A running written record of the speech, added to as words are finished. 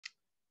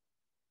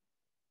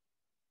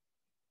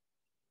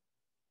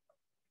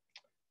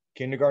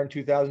Kindergarten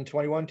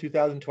 2021,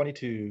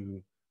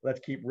 2022. Let's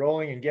keep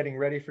rolling and getting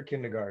ready for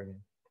kindergarten.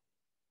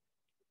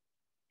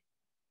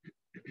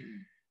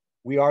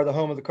 We are the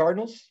home of the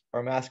Cardinals.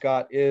 Our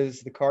mascot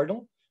is the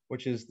Cardinal,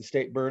 which is the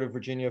state bird of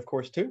Virginia, of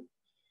course, too.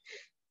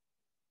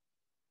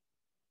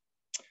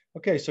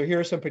 Okay, so here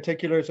are some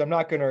particulars. I'm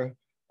not going to,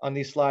 on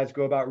these slides,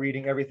 go about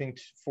reading everything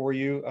for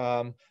you.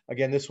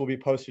 Again, this will be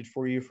posted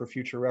for you for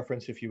future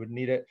reference if you would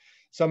need it.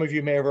 Some of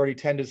you may have already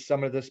attended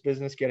some of this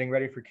business, getting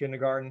ready for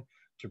kindergarten.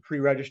 To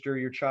pre-register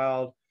your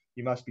child,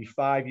 you must be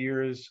 5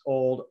 years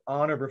old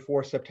on or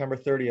before September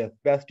 30th.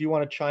 Beth, do you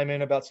want to chime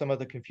in about some of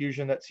the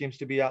confusion that seems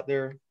to be out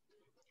there?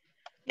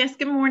 Yes,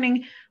 good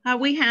morning.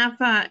 We have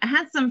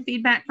had some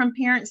feedback from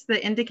parents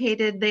that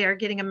indicated they are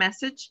getting a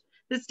message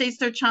that states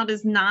their child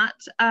is not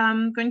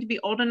going to be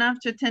old enough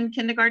to attend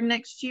kindergarten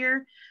next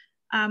year.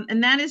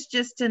 And that is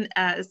just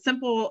a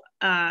simple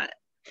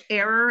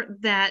error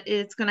that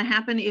is going to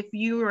happen if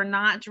you are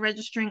not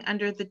registering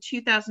under the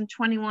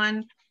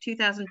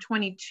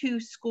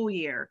 2021-2022 school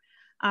year.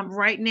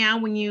 Right now,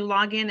 when you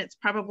log in, it's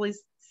probably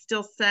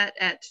still set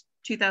at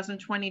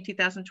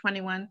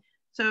 2020-2021.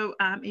 So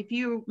if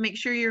you make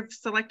sure you've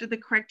selected the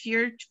correct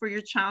year for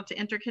your child to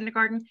enter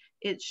kindergarten,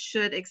 it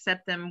should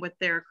accept them with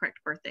their correct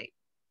birth date.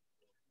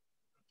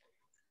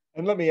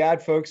 And let me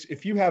add, folks,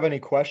 if you have any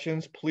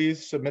questions,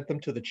 please submit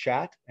them to the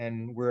chat,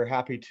 and we're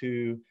happy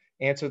to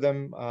answer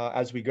them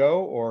as we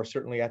go, or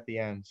certainly at the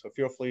end. So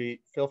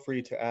feel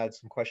free to add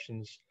some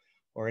questions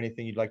or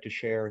anything you'd like to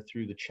share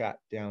through the chat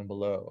down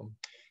below.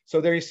 So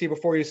there you see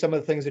before you some of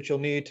the things that you'll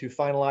need to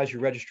finalize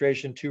your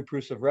registration: 2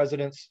 proofs of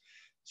residence,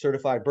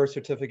 certified birth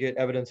certificate,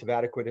 evidence of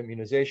adequate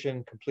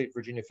immunization, complete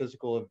Virginia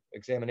physical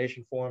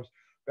examination forms.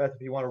 Beth,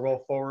 if you want to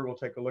roll forward, we'll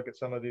take a look at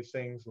some of these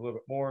things a little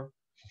bit more.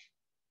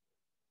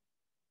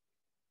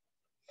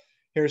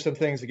 Here are some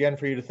things, again,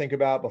 for you to think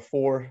about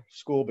before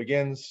school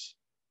begins.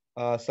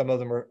 Some of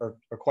them are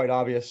quite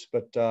obvious,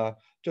 but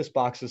just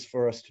boxes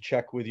for us to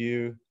check with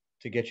you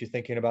to get you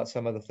thinking about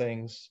some of the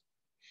things.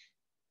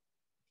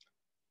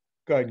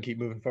 Go ahead and keep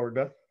moving forward,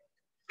 Beth.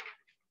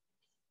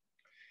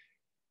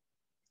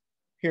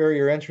 Here are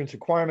your entrance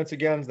requirements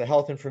again: the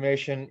health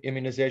information,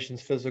 immunizations,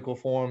 physical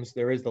forms.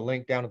 There is the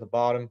link down at the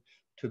bottom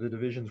to the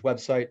division's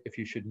website if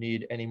you should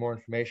need any more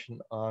information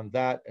on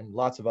that, and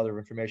lots of other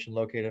information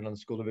located on the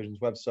school division's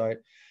website.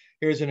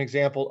 Here's an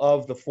example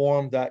of the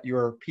form that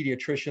your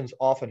pediatricians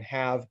often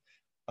have,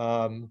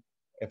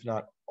 if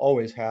not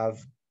always have.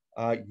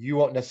 You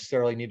won't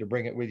necessarily need to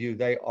bring it with you.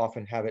 They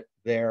often have it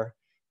there,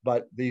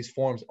 but these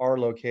forms are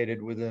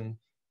located within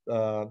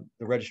the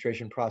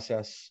registration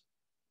process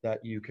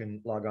that you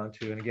can log on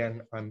to. And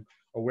again, I'm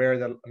aware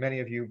that many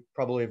of you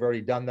probably have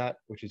already done that,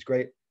 which is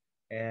great.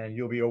 And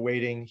you'll be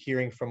awaiting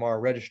hearing from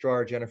our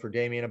registrar, Jennifer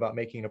Damien, about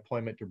making an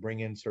appointment to bring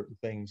in certain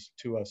things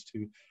to us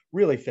to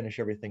really finish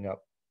everything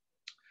up.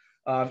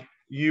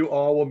 You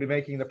all will be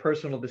making the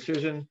personal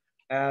decision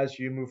as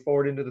you move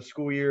forward into the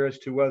school year as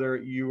to whether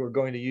you are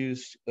going to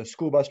use the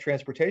school bus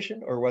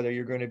transportation or whether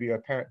you're going to be a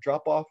parent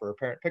drop-off or a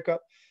parent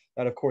pickup.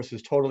 That, of course,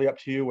 is totally up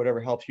to you, whatever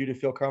helps you to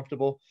feel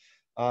comfortable.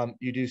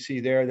 You do see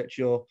there that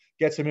you'll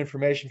get some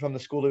information from the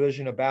school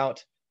division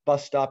about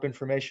bus stop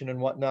information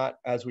and whatnot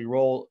as we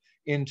roll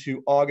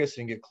into August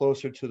and get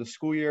closer to the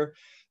school year.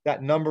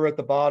 That number at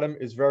the bottom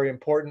is very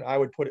important. I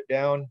would put it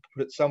down,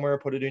 put it somewhere,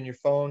 put it in your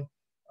phone.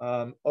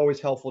 Always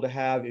helpful to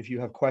have if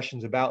you have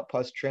questions about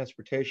bus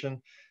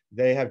transportation.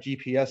 They have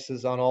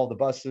GPSs on all the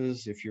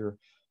buses. If your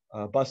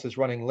bus is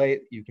running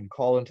late, you can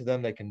call into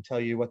them. They can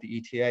tell you what the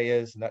ETA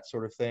is and that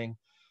sort of thing.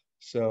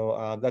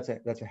 So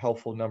that's a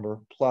helpful number.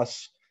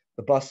 Plus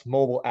the bus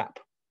mobile app.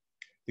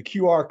 The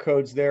QR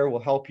codes there will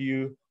help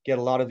you get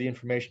a lot of the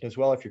information as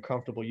well if you're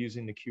comfortable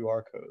using the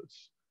QR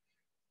codes.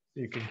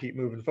 You can keep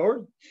moving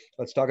forward.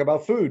 Let's talk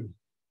about food.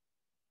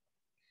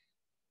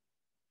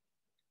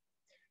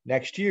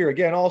 Next year,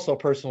 again, also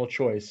personal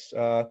choice.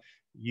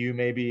 You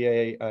may be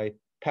a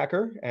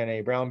packer and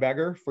a brown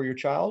bagger for your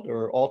child,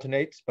 or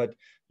alternates, but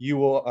you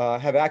will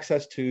have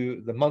access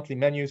to the monthly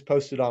menus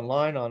posted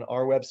online on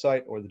our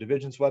website or the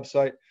division's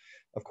website.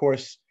 Of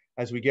course,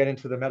 as we get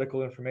into the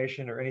medical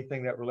information or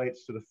anything that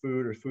relates to the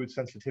food or food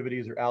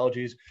sensitivities or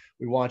allergies,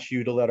 we want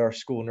you to let our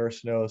school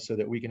nurse know so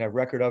that we can have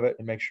record of it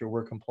and make sure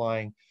we're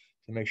complying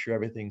to make sure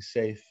everything's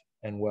safe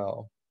and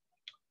well.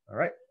 All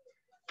right.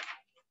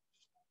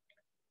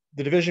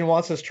 The division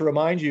wants us to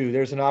remind you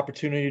there's an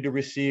opportunity to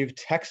receive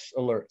text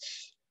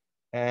alerts.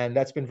 And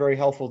that's been very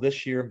helpful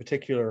this year in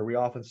particular. We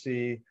often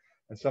see,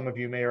 and some of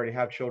you may already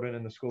have children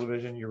in the school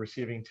division, you're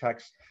receiving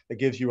text that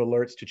gives you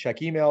alerts to check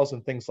emails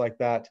and things like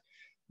that.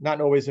 Not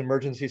always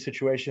emergency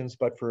situations,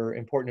 but for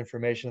important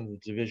information the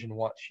division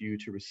wants you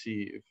to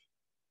receive.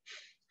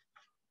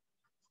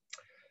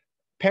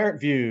 Parent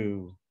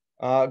View,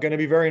 going to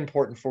be very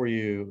important for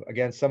you.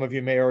 Again, some of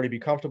you may already be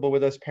comfortable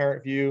with this.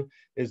 Parent View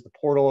is the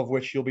portal of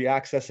which you'll be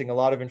accessing a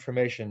lot of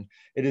information.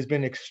 It has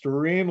been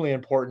extremely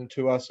important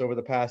to us over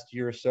the past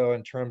year or so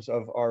in terms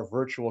of our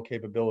virtual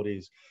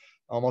capabilities.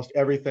 Almost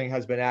everything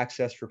has been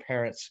accessed for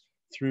parents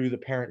through the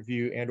Parent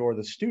View and or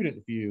the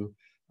Student View,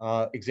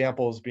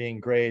 examples being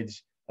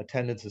grades,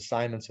 attendance,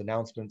 assignments,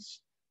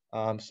 announcements.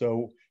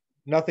 So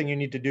nothing you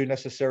need to do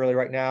necessarily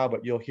right now,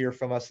 but you'll hear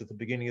from us at the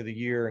beginning of the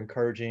year,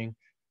 encouraging,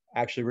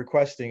 actually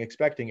requesting,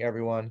 expecting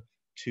everyone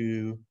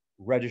to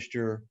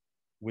register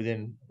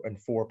within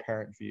and for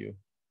parent view.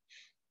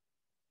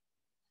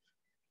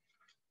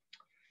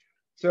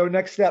 So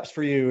next steps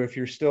for you, if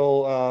you're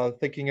still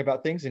thinking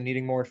about things and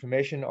needing more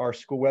information, our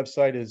school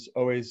website is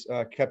always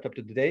kept up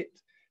to date.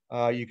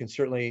 You can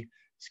certainly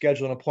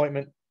schedule an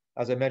appointment,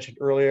 as I mentioned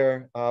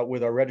earlier,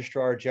 with our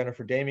registrar,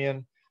 Jennifer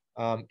Damian.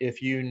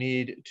 If you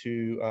need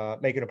to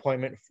make an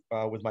appointment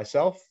with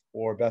myself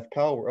or Beth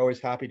Pell, we're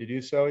always happy to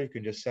do so. You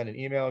can just send an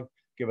email,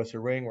 give us a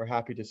ring. We're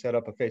happy to set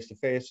up a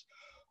face-to-face.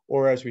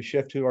 Or as we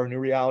shift to our new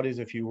realities,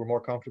 if you were more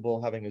comfortable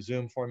having a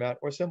Zoom format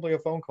or simply a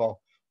phone call,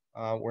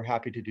 we're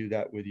happy to do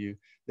that with you.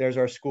 There's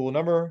our school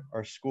number,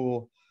 our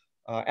school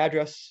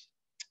address,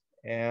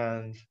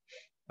 and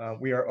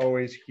we are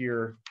always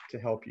here to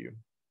help you.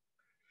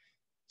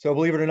 So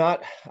believe it or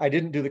not, I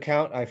didn't do the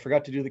count. I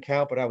forgot to do the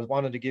count, but I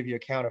wanted to give you a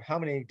count of how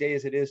many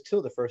days it is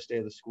till the first day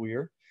of the school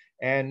year.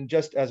 And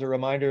just as a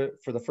reminder,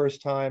 for the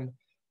first time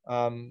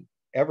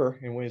ever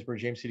in Williamsburg,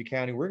 James City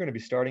County, we're going to be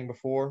starting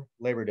before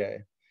Labor Day.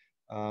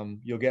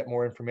 You'll get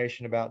more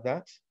information about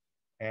that.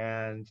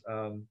 And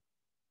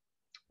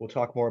we'll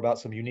talk more about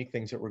some unique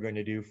things that we're going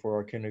to do for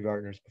our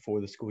kindergartners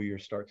before the school year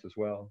starts as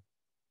well.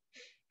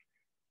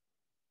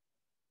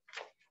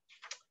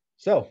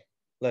 So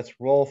let's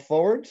roll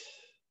forward.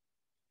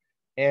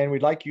 And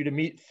we'd like you to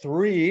meet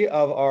 3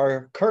 of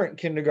our current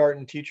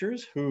kindergarten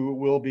teachers who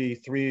will be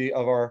 3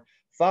 of our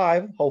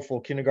 5 hopeful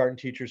kindergarten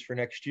teachers for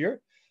next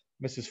year.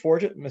 Mrs.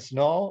 Forget, Ms.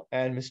 Nall,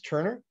 and Ms.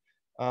 Turner.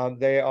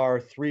 They are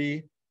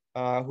 3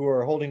 who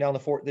are holding down the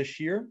fort this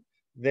year.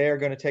 They're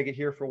going to take it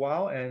here for a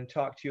while and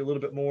talk to you a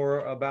little bit more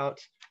about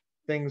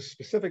things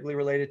specifically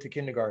related to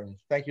kindergarten.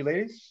 Thank you,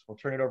 ladies. We'll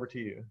turn it over to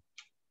you.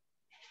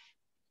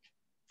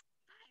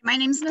 My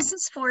name is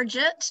Mrs.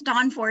 Forget,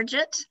 Dawn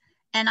Forget,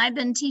 and I've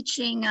been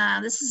teaching,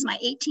 this is my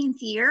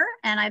 18th year,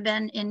 and I've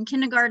been in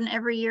kindergarten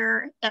every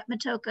year at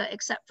Matoaka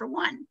except for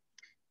 1.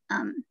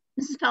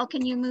 Mrs. Pell,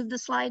 can you move the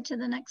slide to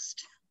the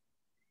next?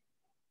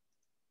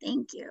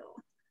 Thank you.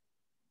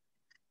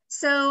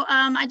 So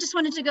I just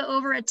wanted to go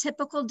over a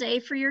typical day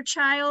for your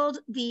child.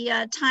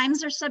 The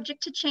times are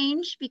subject to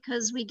change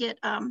because we get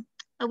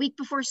a week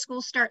before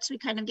school starts, we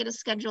kind of get a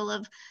schedule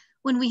of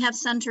when we have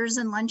centers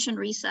and lunch and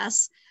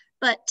recess.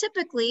 But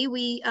typically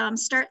we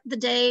start the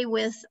day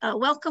with a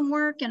welcome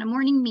work and a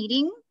morning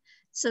meeting.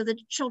 So the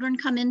children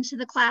come into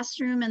the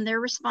classroom and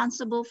they're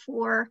responsible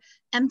for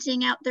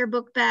emptying out their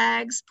book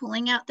bags,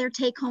 pulling out their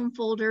take-home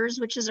folders,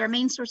 which is our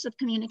main source of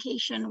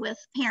communication with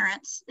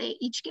parents. They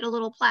each get a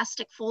little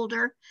plastic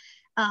folder.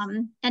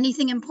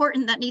 Anything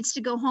important that needs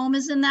to go home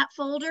is in that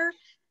folder,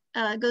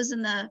 goes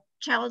in the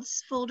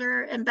child's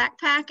folder and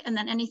backpack, and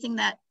then anything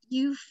that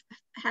you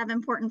have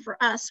important for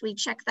us, we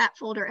check that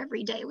folder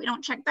every day. We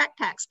don't check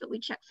backpacks, but we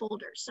check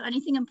folders. So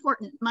anything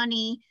important,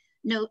 money,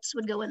 notes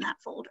would go in that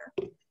folder.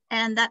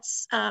 And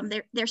that's,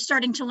 they're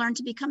starting to learn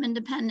to become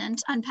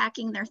independent,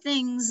 unpacking their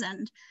things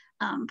and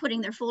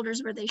putting their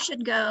folders where they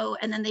should go.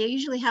 And then they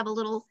usually have a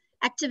little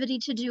activity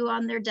to do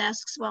on their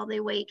desks while they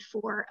wait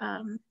for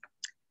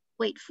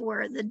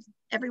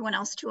everyone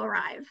else to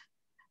arrive.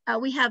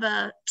 We have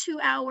a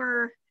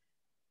 2-hour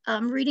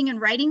reading and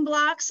writing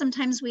block.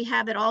 Sometimes we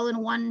have it all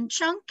in one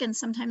chunk and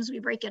sometimes we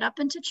break it up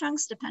into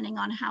chunks depending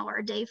on how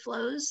our day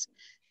flows.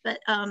 But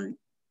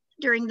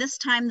during this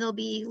time, they'll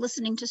be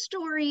listening to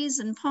stories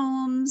and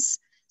poems.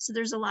 So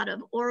there's a lot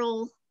of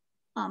oral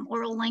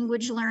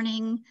language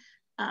learning.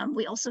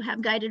 We also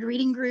have guided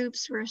reading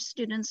groups where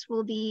students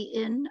will be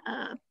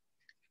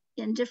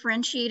in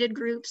differentiated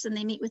groups and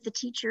they meet with the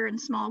teacher in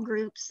small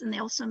groups, and they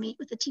also meet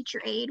with the teacher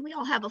aide. We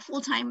all have a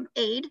full-time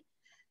aide,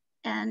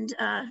 and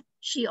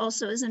she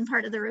also is in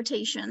part of the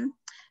rotation.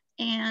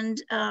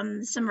 And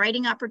some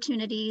writing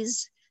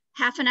opportunities,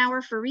 half an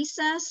hour for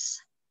recess.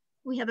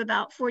 We have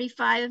about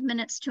 45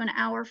 minutes to an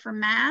hour for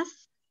math.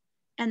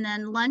 And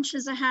then lunch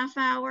is a half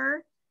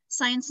hour.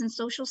 Science and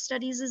social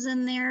studies is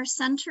in there.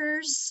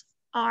 Centers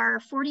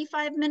are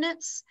 45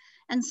 minutes,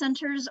 and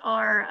centers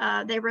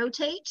are, they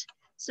rotate.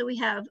 So we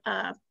have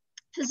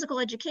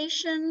physical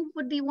education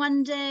would be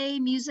one day,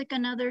 music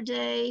another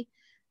day,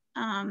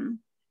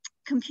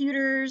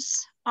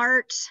 computers,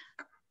 art,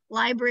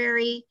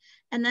 library,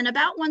 and then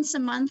about once a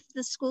month,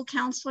 the school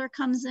counselor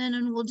comes in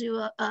and we'll do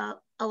a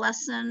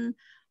lesson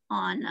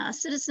on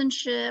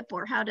citizenship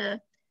or how to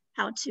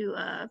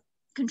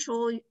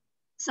control,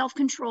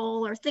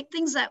 self-control, or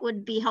things that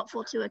would be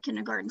helpful to a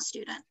kindergarten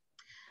student.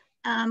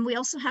 We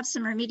also have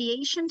some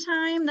remediation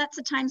time. That's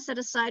a time set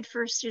aside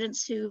for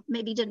students who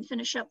maybe didn't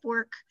finish up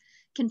work,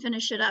 can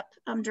finish it up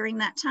during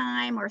that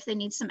time, or if they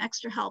need some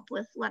extra help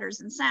with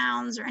letters and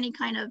sounds or any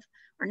kind of,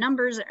 or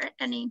numbers or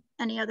any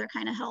other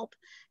kind of help.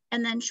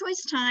 And then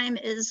choice time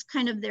is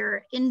kind of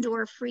their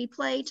indoor free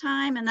play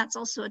time. And that's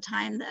also a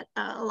time that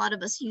a lot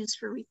of us use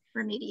for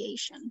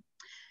remediation.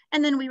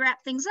 And then we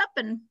wrap things up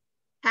and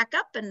pack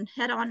up and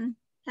head on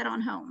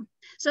home.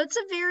 So it's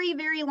a very,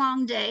 very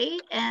long day.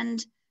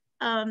 And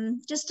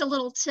Just a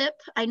little tip.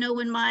 I know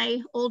when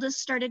my oldest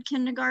started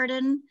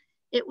kindergarten,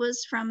 it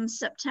was from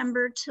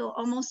September till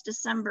almost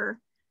December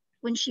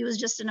when she was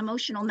just an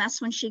emotional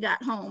mess when she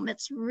got home.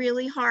 It's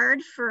really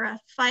hard for a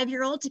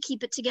 5-year-old to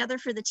keep it together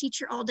for the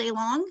teacher all day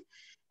long.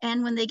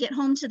 And when they get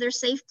home to their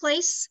safe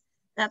place,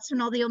 that's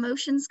when all the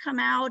emotions come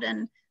out.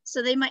 And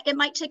so it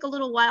might take a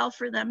little while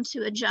for them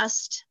to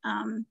adjust.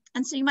 And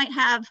so you might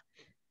have,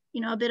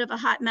 you know, a bit of a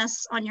hot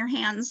mess on your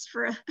hands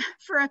for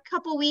a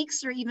couple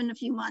weeks or even a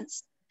few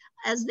months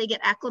as they get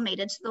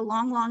acclimated to the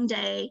long, long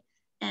day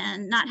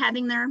and not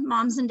having their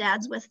moms and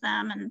dads with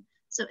them. And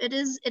so it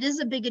is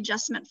a big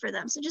adjustment for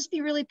them. So just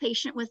be really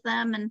patient with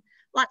them, and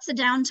lots of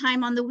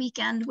downtime on the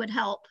weekend would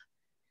help.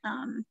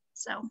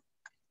 So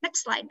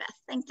next slide, Beth,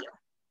 thank you.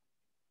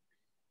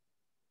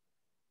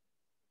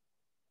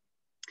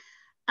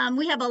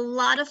 We have a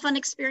lot of fun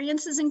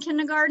experiences in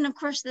kindergarten. Of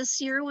course,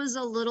 this year was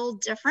a little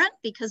different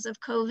because of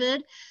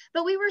COVID,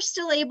 but we were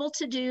still able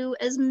to do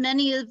as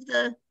many of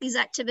these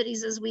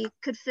activities as we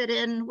could fit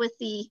in with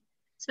the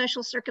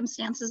special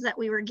circumstances that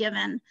we were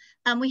given.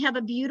 We have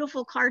a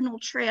beautiful Cardinal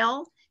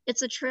Trail.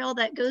 It's a trail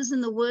that goes in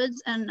the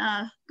woods and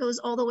goes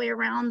all the way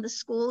around the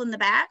school in the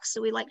back.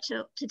 So we like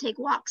to take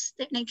walks,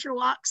 nature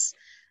walks.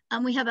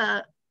 We have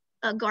a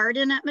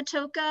garden at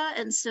Matoaka,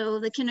 and so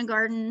the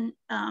kindergarten,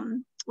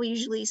 we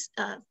usually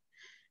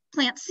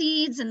plant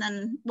seeds and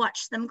then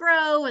watch them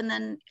grow and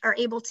then are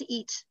able to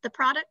eat the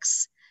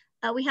products.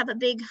 We have a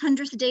big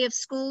 100th day of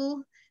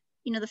school.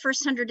 You know, the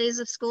first 100 days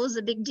of school is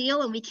a big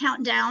deal, and we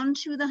count down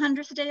to the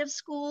 100th day of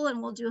school,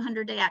 and we'll do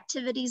 100-day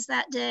activities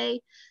that day.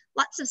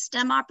 Lots of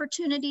STEM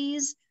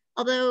opportunities,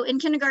 although in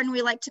kindergarten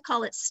we like to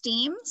call it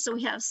STEAM. So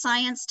we have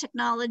science,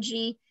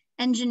 technology,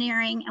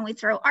 engineering, and we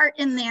throw art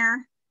in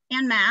there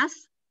and math.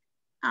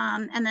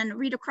 And then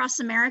Read Across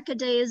America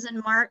Day is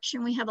in March,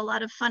 and we have a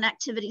lot of fun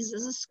activities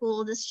as a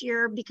school this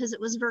year because it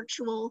was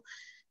virtual.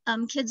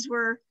 Kids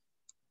were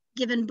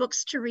given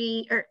books to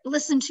read or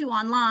listen to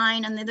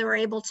online, and they were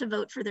able to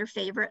vote for their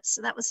favorites,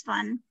 so that was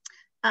fun.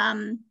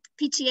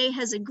 PTA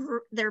has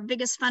their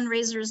biggest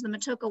fundraiser is the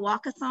Matoaka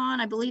Walkathon.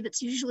 I believe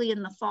it's usually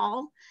in the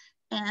fall,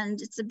 and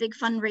it's a big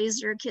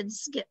fundraiser.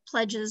 Kids get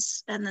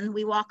pledges, and then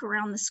we walk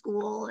around the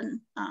school and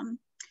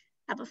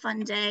have a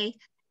fun day.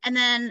 And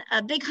then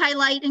a big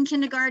highlight in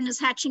kindergarten is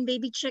hatching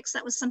baby chicks.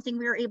 That was something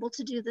we were able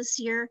to do this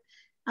year.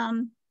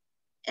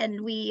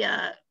 And we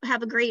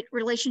have a great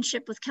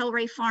relationship with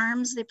Kelray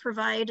Farms. They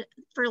provide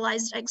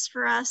fertilized eggs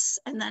for us,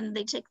 and then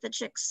they take the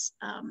chicks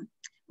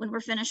when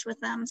we're finished with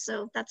them.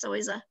 So that's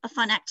always a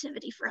fun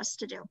activity for us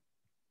to do.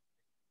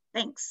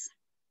 Thanks.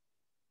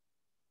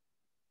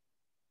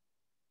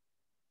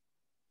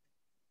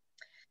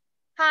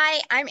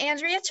 Hi, I'm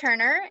Andrea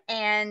Turner,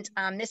 and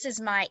this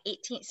is my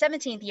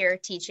 17th year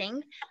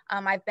teaching.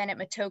 I've been at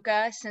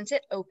Matoaka since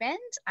it opened.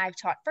 I've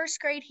taught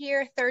first grade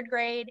here, third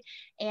grade,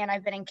 and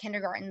I've been in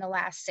kindergarten the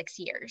last 6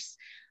 years.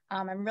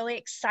 I'm really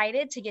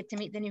excited to get to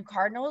meet the new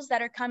Cardinals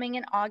that are coming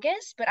in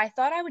August, but I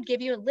thought I would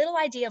give you a little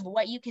idea of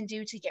what you can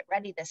do to get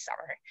ready this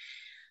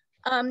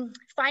summer.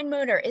 Fine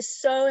motor is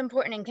so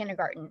important in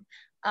kindergarten.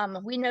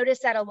 We notice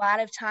that a lot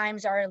of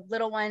times our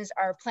little ones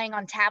are playing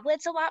on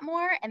tablets a lot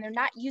more, and they're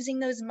not using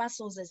those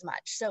muscles as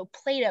much. So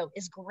Play-Doh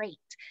is great.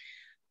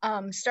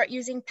 Start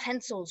using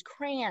pencils,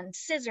 crayons,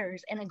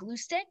 scissors, and a glue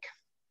stick.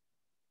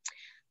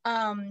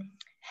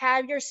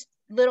 Have your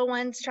little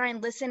ones try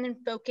and listen and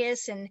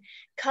focus and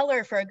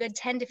color for a good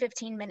 10 to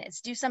 15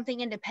 minutes. Do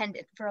something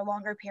independent for a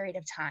longer period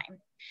of time.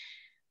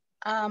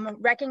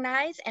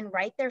 Recognize and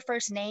write their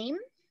first name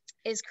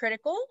is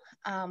critical.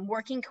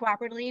 Working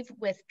cooperatively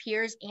with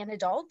peers and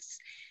adults,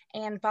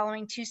 and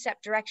following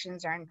 2-step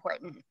directions are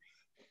important.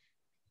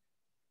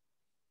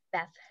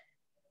 Beth,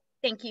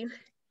 thank you.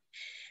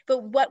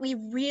 But what we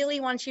really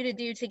want you to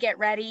do to get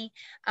ready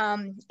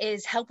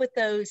is help with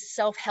those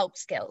self-help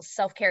skills,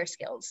 self-care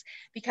skills,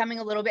 becoming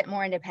a little bit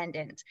more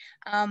independent.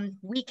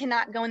 We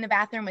cannot go in the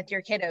bathroom with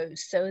your kiddos,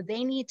 so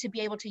they need to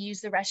be able to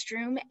use the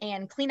restroom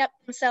and clean up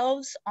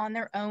themselves on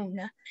their own.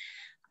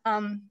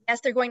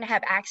 Yes, they're going to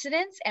have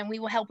accidents, and we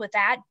will help with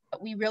that,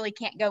 but we really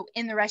can't go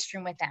in the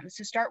restroom with them.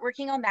 So start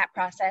working on that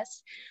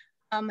process.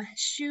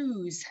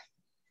 Shoes.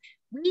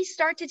 We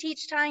start to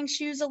teach tying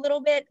shoes a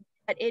little bit,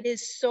 but it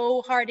is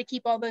so hard to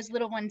keep all those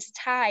little ones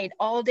tied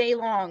all day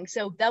long.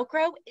 So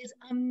Velcro is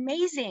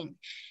amazing,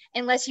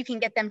 unless you can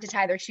get them to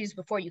tie their shoes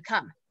before you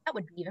come. That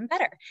would be even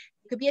better.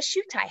 It could be a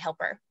shoe tie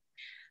helper.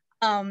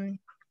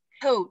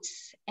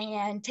 Coats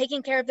and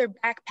taking care of their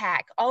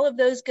backpack, all of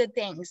those good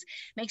things.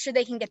 Make sure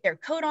they can get their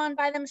coat on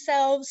by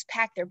themselves,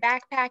 pack their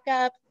backpack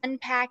up,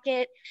 unpack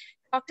it,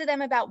 talk to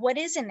them about what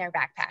is in their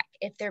backpack.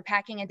 If they're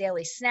packing a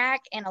daily snack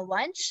and a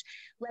lunch,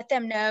 let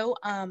them know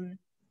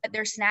what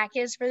their snack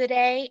is for the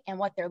day and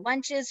what their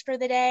lunch is for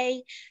the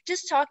day.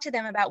 Just talk to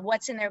them about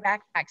what's in their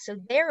backpack so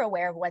they're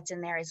aware of what's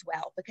in there as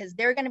well, because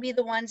they're going to be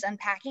the ones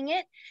unpacking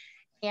it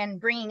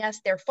and bringing us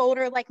their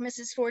folder, like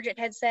Mrs. Forget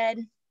had said.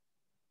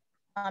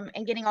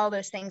 And getting all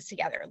those things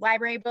together.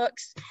 Library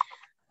books.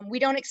 We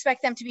don't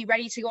expect them to be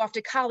ready to go off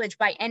to college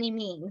by any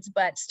means,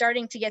 but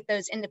starting to get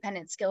those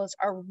independent skills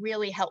are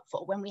really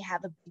helpful when we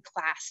have a big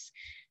class.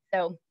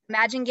 So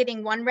imagine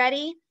getting one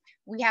ready.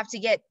 We have to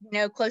get, you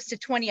know, close to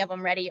 20 of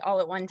them ready all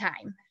at one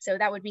time. So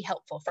that would be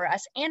helpful for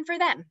us and for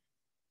them.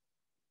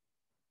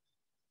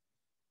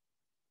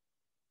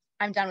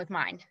 I'm done with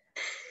mine.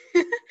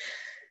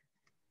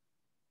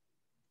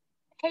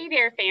 Hey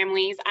there,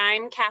 families.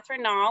 I'm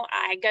Catherine Nall.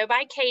 I go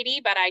by Katie,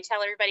 but I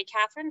tell everybody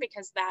Catherine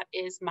because that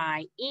is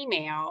my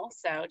email.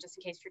 So just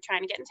in case you're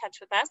trying to get in touch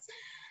with us.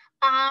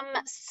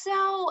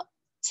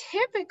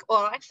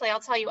 Well, actually,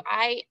 I'll tell you,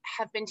 I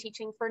have been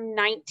teaching for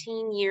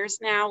 19 years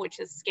now, which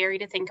is scary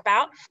to think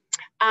about.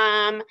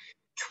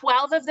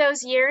 12 of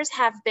those years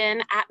have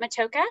been at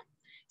Matoaka.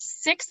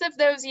 6 of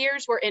those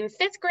years were in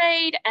 5th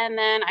grade, and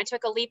then I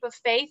took a leap of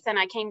faith and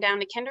I came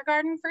down to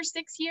kindergarten for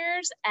 6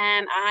 years,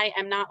 and I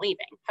am not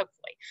leaving,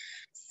 hopefully.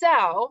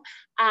 So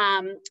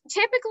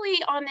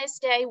typically on this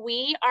day,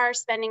 we are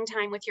spending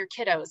time with your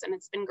kiddos, and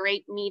it's been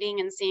great meeting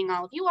and seeing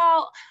all of you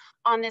all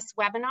on this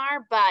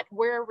webinar, but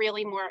we're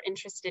really more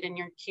interested in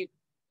your cute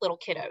little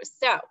kiddos.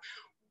 So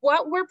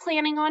what we're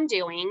planning on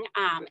doing,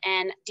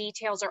 and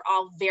details are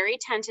all very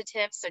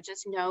tentative, so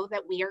just know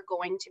that we are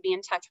going to be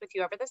in touch with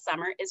you over the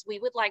summer, is we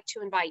would like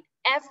to invite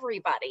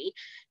everybody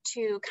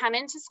to come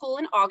into school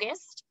in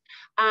August.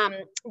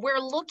 We're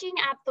looking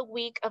at the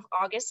week of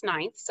August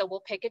 9th, so we'll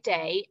pick a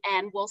day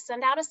and we'll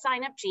send out a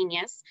sign up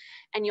genius,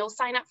 and you'll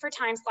sign up for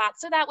time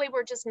slots, so that way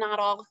we're just not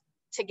all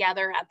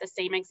together at the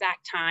same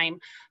exact time,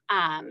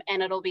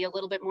 and it'll be a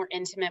little bit more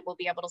intimate. We'll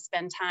be able to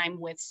spend time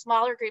with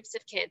smaller groups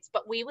of kids,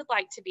 but we would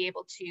like to be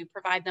able to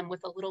provide them with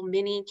a little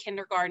mini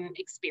kindergarten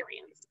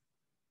experience.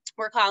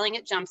 We're calling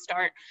it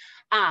Jumpstart,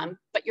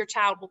 but your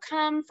child will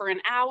come for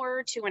an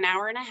hour to an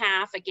hour and a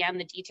half. Again,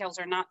 the details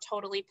are not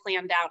totally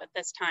planned out at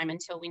this time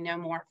until we know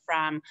more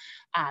from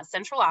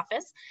central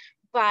office,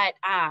 but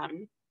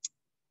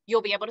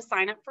you'll be able to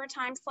sign up for a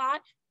time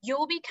slot.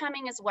 You'll be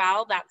coming as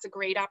well. That's a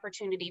great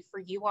opportunity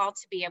for you all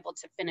to be able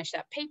to finish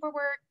up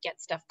paperwork,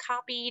 get stuff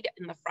copied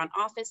in the front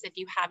office if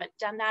you haven't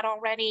done that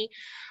already.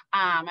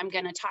 I'm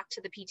going to talk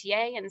to the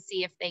PTA and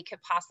see if they could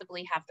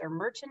possibly have their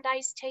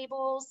merchandise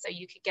tables so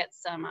you could get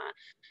some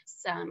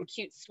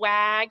cute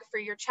swag for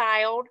your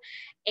child.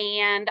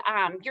 And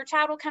your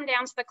child will come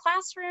down to the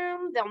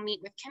classroom. They'll meet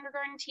with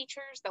kindergarten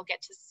teachers. They'll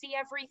get to see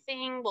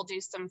everything. We'll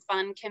do some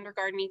fun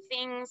kindergarten-y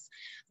things.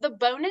 The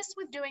bonus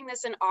with doing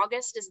this in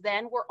August is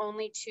then we're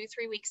only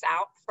 2-3 weeks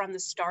out from the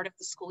start of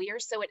the school year.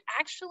 So it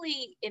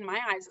actually, in my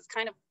eyes, is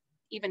kind of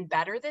even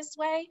better this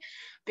way,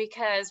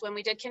 because when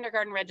we did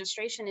kindergarten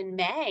registration in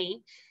May,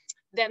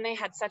 then they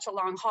had such a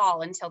long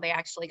haul until they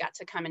actually got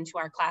to come into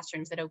our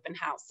classrooms at open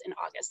house in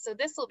August. So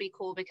this will be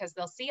cool because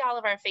they'll see all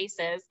of our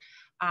faces,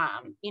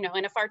 you know,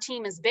 and if our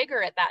team is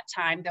bigger at that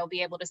time, they'll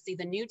be able to see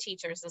the new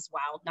teachers as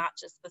well, not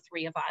just the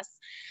 3 of us.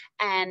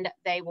 And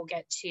they will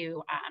get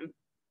to,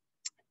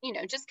 you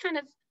know, just kind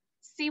of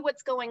see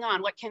what's going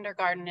on, what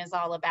kindergarten is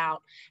all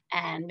about,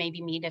 and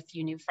maybe meet a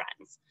few new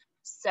friends.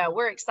 So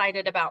we're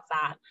excited about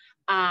that.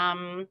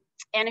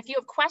 And if you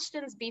have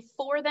questions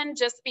before then,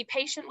 just be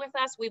patient with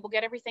us. We will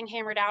get everything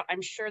hammered out.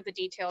 I'm sure the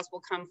details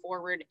will come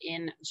forward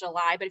in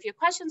July, but if you have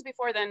questions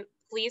before then,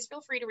 please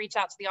feel free to reach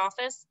out to the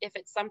office. If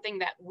it's something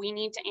that we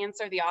need to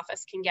answer, the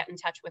office can get in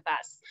touch with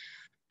us.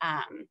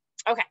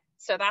 Okay,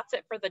 so that's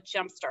it for the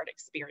Jumpstart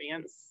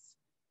experience.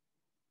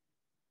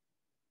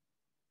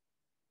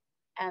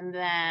 And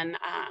then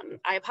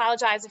I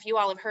apologize if you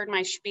all have heard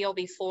my spiel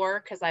before,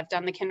 because I've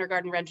done the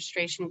kindergarten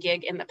registration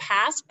gig in the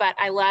past, but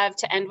I love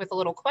to end with a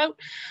little quote.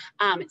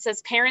 It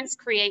says, parents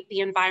create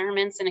the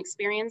environments and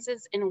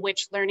experiences in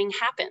which learning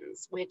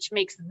happens, which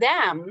makes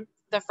them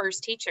the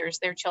first teachers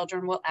their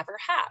children will ever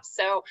have.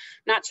 So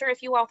not sure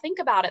if you all think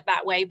about it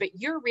that way, but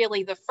you're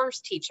really the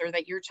first teacher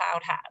that your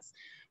child has.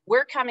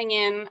 We're coming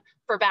in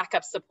for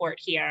backup support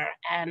here,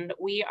 and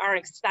we are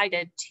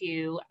excited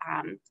to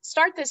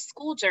start this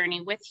school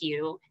journey with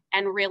you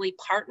and really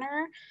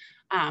partner.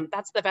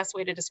 That's the best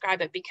way to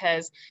describe it,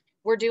 because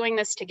we're doing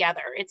this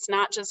together. It's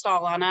not just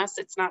all on us.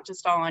 It's not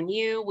just all on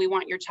you. We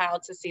want your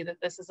child to see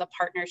that this is a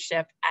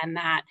partnership and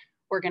that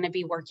we're going to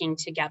be working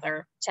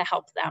together to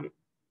help them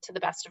to the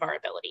best of our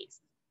abilities.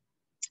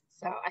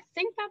 So I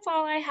think that's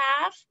all I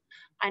have.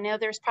 I know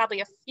there's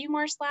probably a few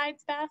more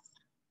slides, Beth.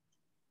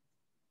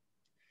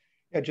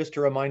 Yeah, just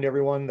to remind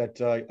everyone that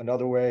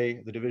another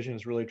way the division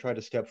has really tried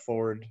to step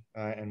forward,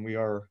 and we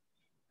are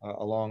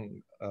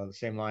along the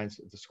same lines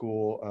at the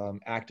school,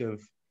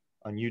 active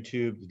on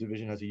YouTube. The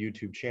division has a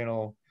YouTube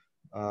channel.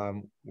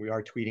 We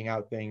are tweeting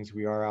out things.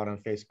 We are out on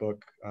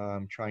Facebook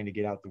trying to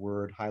get out the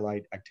word,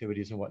 highlight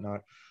activities and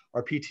whatnot.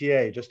 Our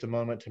PTA, just a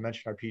moment to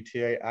mention our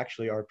PTA.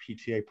 Actually, our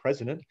PTA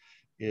president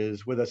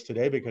is with us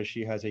today because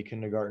she has a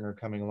kindergartner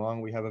coming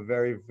along. We have a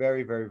very,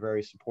 very, very,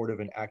 very supportive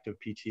and active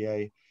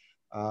PTA.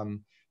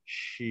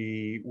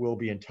 She will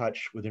be in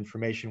touch with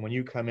information. When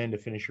you come in to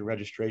finish your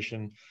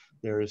registration,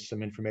 there is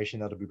some information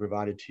that will be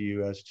provided to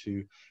you as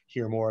to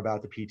hear more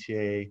about the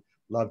PTA.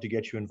 Love to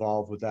get you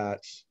involved with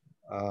that.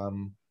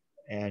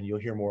 and you'll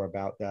hear more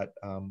about that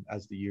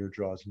as the year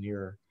draws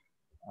nearer.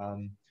 A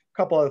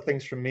couple other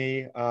things from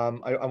me.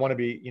 I want to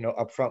be,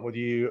 upfront with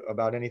you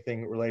about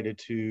anything related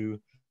to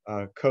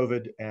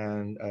COVID,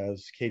 and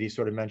as Katie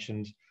sort of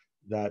mentioned,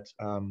 that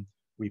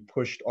we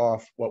pushed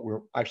off what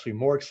we're actually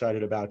more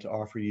excited about to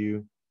offer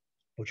you,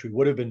 which we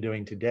would have been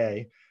doing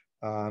today,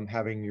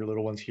 having your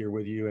little ones here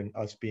with you and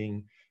us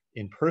being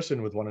in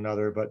person with one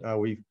another, but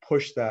we've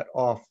pushed that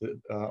off.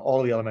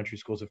 All the elementary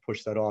schools have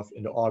pushed that off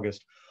into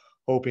August,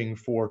 hoping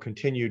for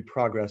continued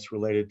progress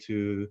related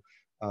to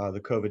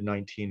the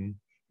COVID-19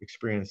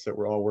 experience that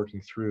we're all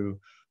working through,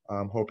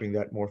 hoping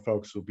that more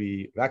folks will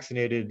be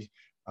vaccinated,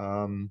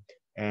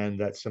 and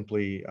that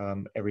simply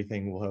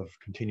everything will have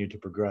continued to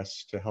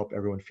progress to help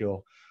everyone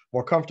feel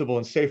more comfortable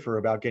and safer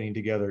about getting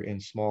together in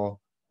small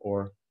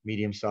or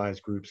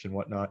medium-sized groups and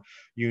whatnot.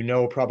 You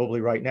know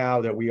probably right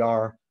now that we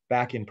are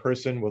back in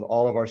person with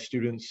all of our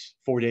students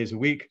 4 days a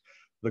week.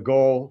 The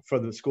goal for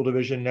the school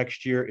division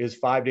next year is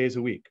 5 days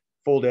a week,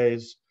 full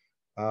days,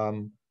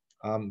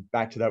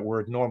 back to that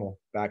word normal,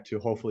 back to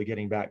hopefully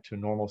getting back to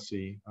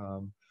normalcy.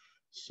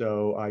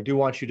 So I do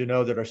want you to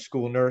know that our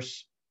school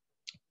nurse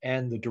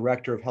and the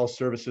director of health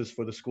services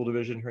for the school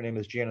division, her name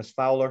is Janice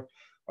Fowler,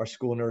 our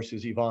school nurse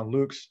is Yvonne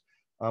Lukes,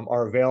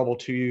 are available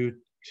to you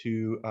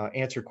to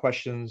answer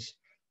questions.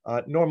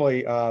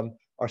 Normally,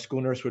 our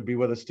school nurse would be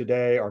with us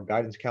today, our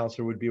guidance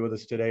counselor would be with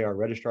us today, our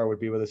registrar would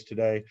be with us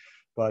today,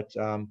 but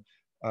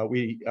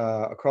we,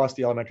 across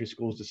the elementary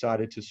schools,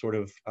 decided to sort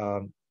of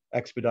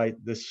expedite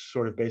this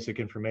sort of basic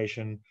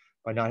information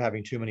by not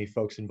having too many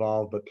folks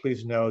involved. But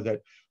please know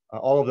that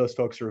all of those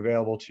folks are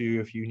available to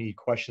you if you need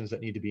questions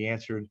that need to be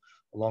answered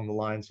along the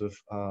lines of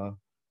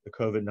the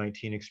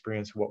COVID-19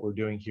 experience, what we're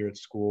doing here at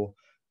school.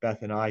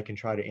 Beth and I can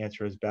try to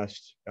answer as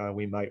best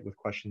we might with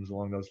questions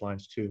along those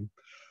lines too.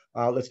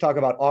 Let's talk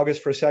about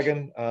August for a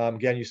second.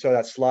 Again, you saw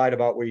that slide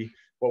about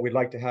what we'd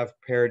like to have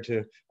prepared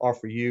to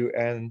offer you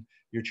and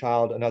your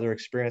child another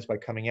experience by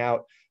coming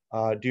out.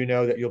 Do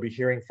know that you'll be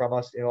hearing from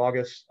us in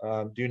August.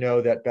 Do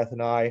know that Beth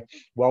and I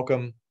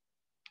welcome,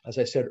 as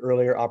I said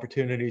earlier,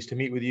 opportunities to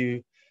meet with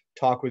you,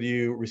 talk with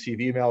you, receive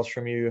emails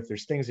from you. If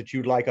there's things that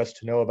you'd like us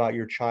to know about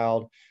your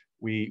child,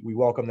 we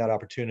welcome that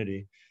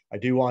opportunity. I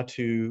do want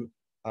to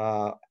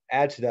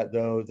add to that,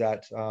 though,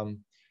 that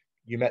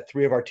you met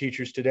 3 of our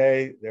teachers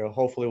today. There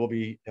hopefully will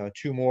be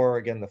 2 more,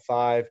 again, the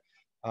 5.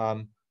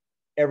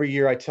 Every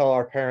year I tell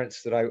our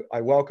parents that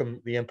I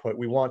welcome the input.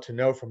 We want to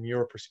know from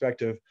your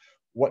perspective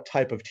what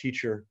type of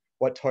teacher,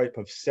 what type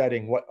of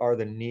setting, what are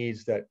the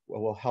needs that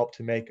will help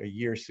to make a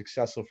year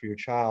successful for your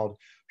child,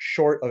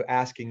 short of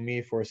asking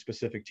me for a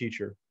specific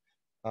teacher.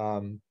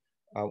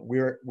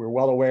 We're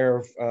well aware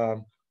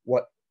of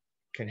what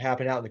can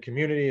happen out in the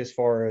community as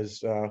far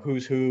as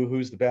who's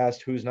the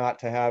best, who's not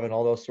to have, and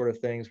all those sort of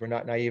things. We're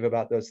not naive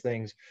about those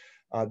things.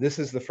 This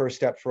is the first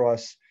step for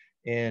us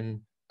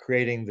in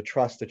creating the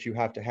trust that you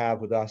have to have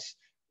with us,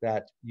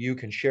 that you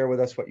can share with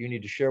us what you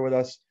need to share with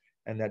us,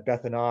 and that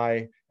Beth and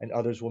I and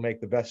others will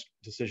make the best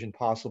decision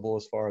possible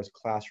as far as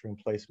classroom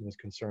placement is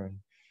concerned.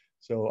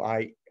 So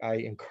I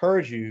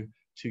encourage you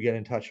to get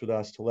in touch with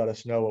us to let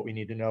us know what we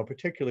need to know,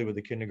 particularly with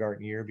the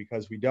kindergarten year,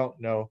 because we don't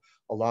know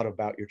a lot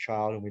about your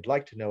child, and we'd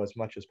like to know as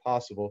much as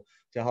possible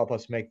to help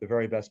us make the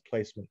very best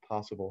placement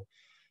possible.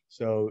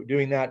 So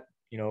doing that,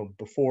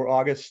 before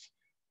August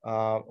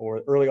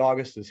or early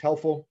August is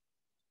helpful.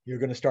 You're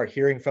going to start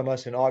hearing from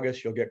us in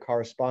August. You'll get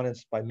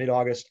correspondence by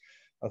mid-August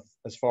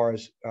as far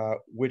as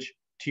which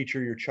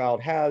teacher your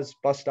child has,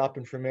 bus stop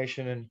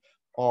information, and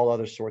all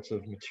other sorts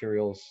of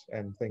materials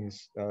and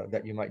things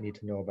that you might need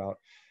to know about.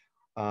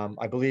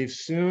 I believe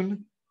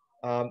soon,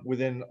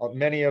 within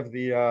many of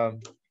the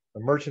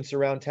merchants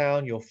around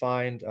town, you'll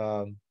find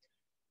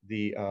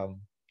the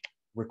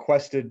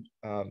requested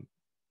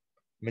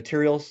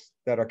materials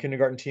that our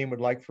kindergarten team would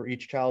like for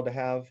each child to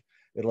have.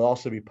 It'll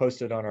also be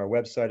posted on our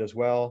website as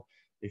well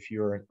if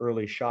you're an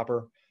early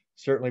shopper.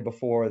 Certainly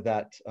before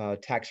that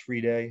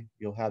tax-free day,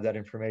 you'll have that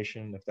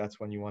information if that's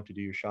when you want to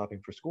do your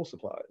shopping for school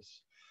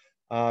supplies.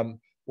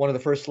 One of the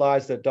first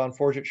slides that Don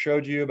Forget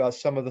showed you about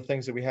some of the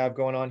things that we have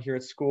going on here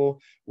at school.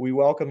 We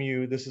welcome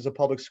you. This is a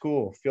public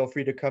school. Feel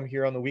free to come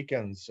here on the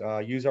weekends,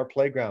 use our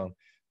playground,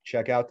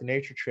 check out the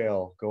nature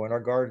trail, go in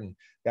our garden.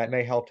 That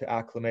may help to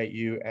acclimate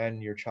you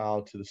and your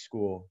child to the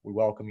school. We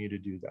welcome you to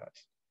do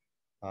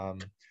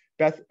that.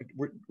 Beth,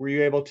 were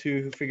you able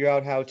to figure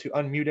out how to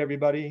unmute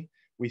everybody?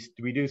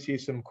 We do see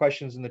some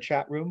questions in the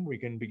chat room. We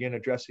can begin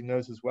addressing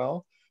those as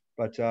well.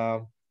 But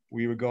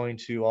we were going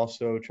to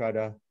also try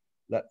to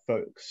let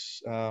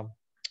folks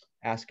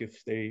ask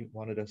if they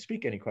wanted to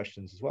speak any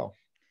questions as well.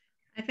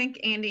 I think,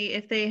 Andy,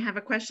 if they have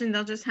a question,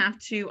 they'll just have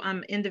to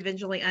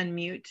individually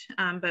unmute,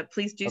 but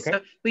please do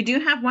so. We do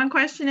have one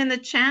question in the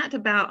chat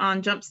about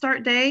on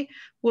Jumpstart Day.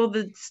 Will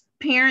the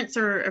parents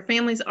or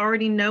families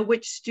already know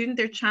which student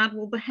their child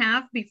will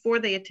have before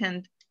they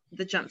attend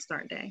the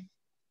Jumpstart Day?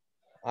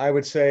 I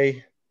would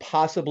say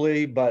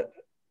possibly, but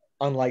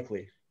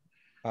unlikely,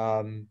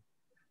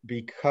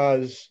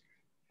 because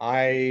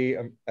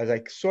as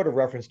I sort of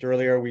referenced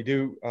earlier, we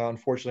do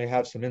unfortunately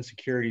have some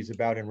insecurities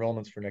about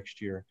enrollments for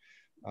next year.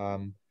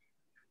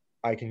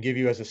 I can give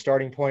you as a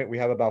starting point, we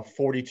have about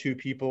 42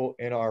 people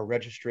in our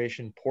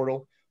registration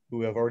portal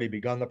who have already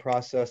begun the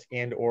process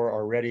and or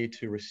are ready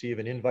to receive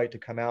an invite to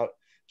come out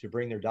to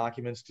bring their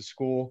documents to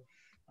school.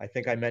 I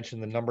think I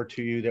mentioned the number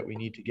to you that we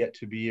need to get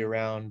to be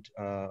around,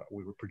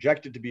 we were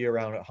projected to be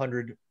around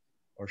 100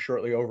 or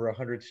shortly over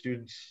 100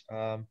 students.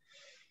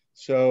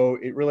 So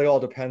it really all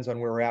depends on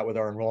where we're at with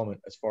our enrollment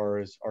as far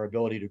as our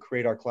ability to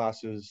create our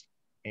classes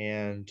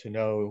and to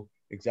know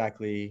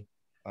exactly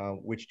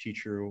which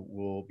teacher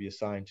will be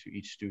assigned to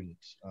each student.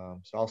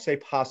 So I'll say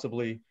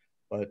possibly,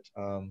 but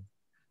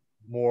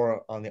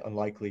more on the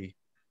unlikely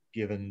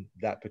given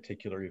that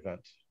particular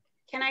event.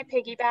 Can I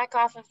piggyback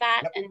off of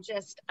that? Yep. And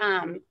just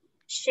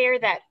share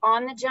that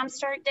on the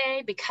Jumpstart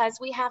Day, because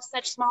we have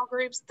such small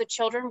groups, the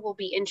children will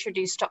be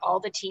introduced to all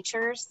the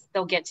teachers.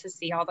 They'll get to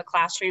see all the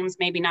classrooms,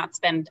 maybe not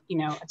spend, you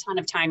know, a ton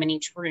of time in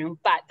each room,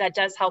 but that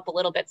does help a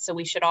little bit. So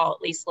we should all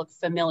at least look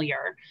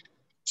familiar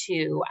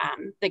to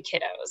the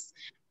kiddos.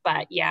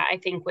 But yeah, I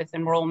think with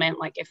enrollment,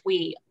 like if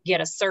we get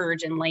a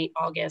surge in late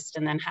August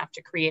and then have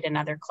to create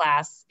another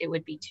class, it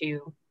would be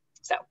too.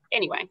 So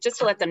anyway, just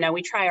to let them know,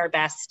 we try our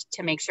best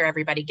to make sure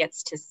everybody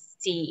gets to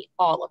see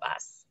all of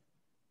us.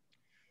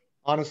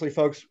 Honestly,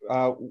 folks,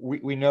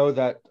 we know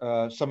that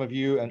some of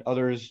you and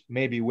others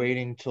may be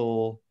waiting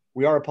till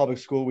we are a public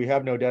school. We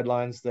have no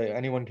deadlines that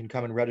anyone can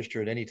come and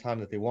register at any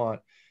time that they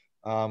want.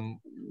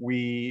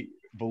 We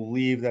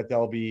believe that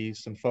there'll be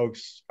some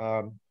folks,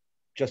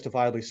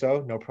 justifiably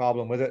so, no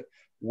problem with it,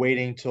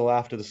 waiting till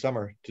after the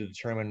summer to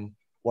determine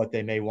what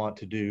they may want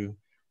to do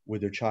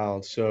with their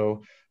child.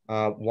 So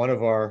one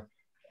of our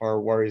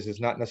worries is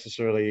not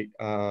necessarily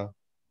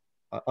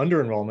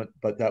under enrollment,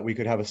 but that we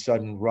could have a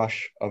sudden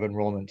rush of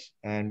enrollment.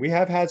 And we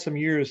have had some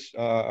years,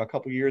 a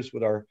couple years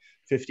with our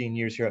 15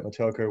 years here at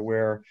Matoaka,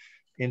 where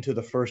into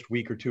the first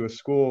week or two of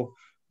school,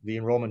 the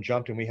enrollment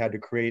jumped and we had to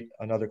create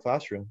another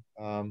classroom.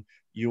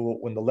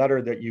 When the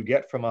letter that you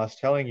get from us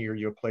telling you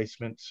your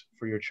placement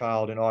for your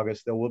child in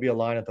August, there will be a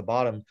line at the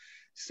bottom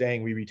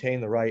saying we retain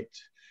the right,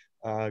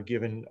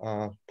 given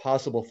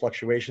possible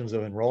fluctuations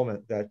of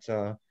enrollment,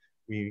 that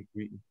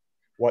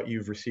what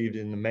you've received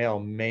in the mail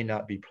may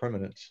not be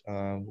permanent.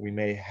 We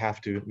may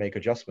have to make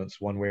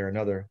adjustments one way or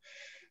another.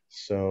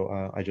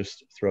 So I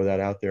just throw that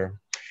out there.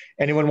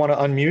 Anyone want to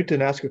unmute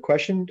and ask a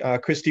question?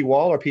 Christy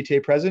Wall, our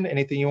PTA president,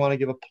 anything you want to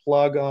give a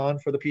plug on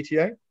for the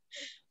PTA?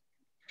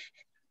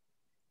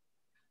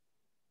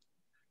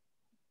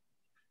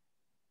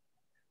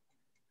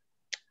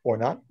 Or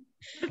not?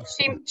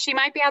 She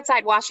might be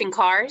outside washing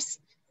cars.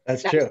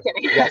 That's true.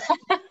 Yes.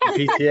 The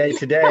PTA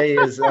today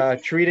is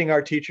treating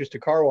our teachers to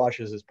car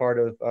washes as part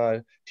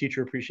of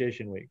Teacher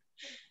Appreciation Week.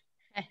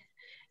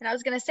 And I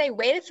was going to say,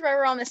 way to throw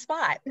her on the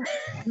spot.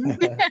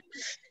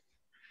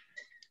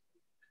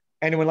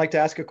 Anyone like to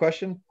ask a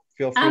question?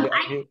 Feel free to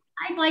unmute.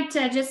 I'd like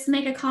to just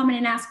make a comment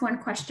and ask one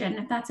question,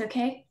 if that's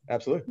okay.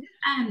 Absolutely.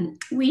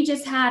 We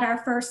just had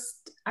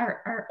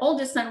our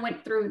oldest son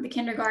went through the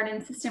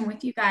kindergarten system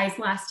with you guys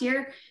last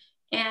year.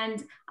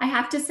 And I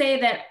have to say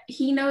that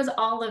he knows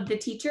all of the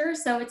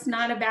teachers. So it's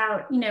not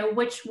about, you know,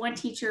 which one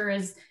teacher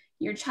is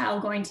your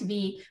child going to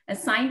be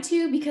assigned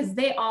to, because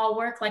they all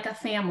work like a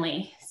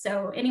family.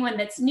 So anyone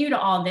that's new to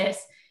all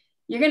this,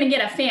 you're going to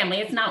get a family.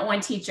 It's not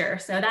one teacher.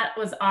 So that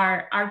was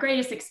our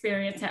greatest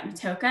experience at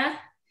Matoaka.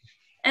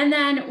 And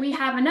then we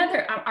have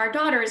our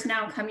daughter is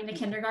now coming to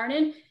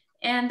kindergarten.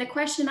 And the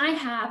question I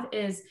have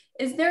is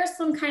there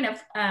some kind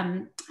of,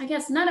 I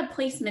guess not a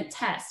placement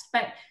test,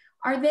 but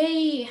are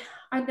the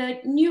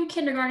new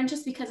kindergarten,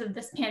 just because of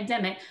this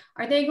pandemic,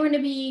 are they going to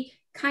be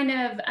kind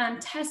of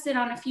tested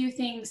on a few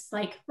things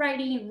like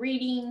writing,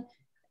 reading,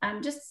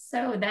 just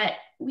so that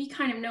we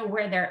kind of know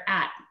where they're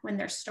at when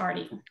they're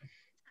starting?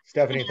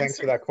 Stephanie, thanks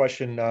for that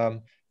question.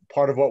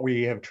 Part of what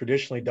we have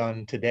traditionally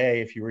done today,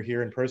 if you were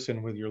here in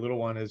person with your little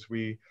one, is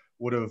we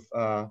would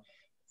have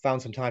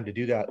found some time to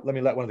do that. Let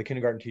one of the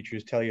kindergarten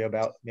teachers tell you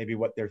about maybe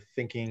what they're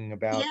thinking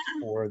about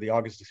for the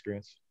August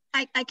experience.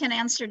 I can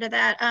answer to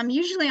that.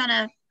 Usually on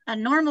a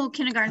normal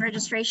kindergarten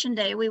registration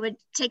day, we would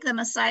take them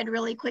aside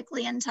really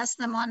quickly and test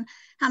them on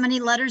how many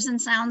letters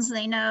and sounds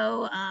they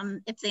know,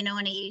 if they know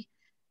any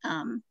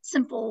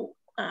simple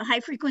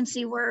high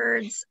frequency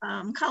words,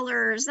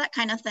 colors, that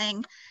kind of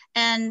thing.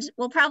 And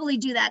we'll probably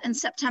do that in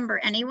September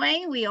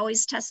anyway. We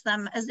always test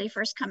them as they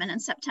first come in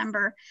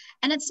September.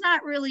 And it's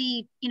not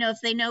really, you know,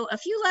 if they know a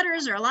few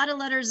letters or a lot of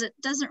letters, it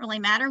doesn't really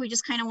matter. We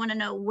just kind of want to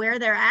know where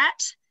they're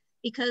at,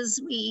 because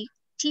we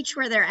teach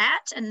where they're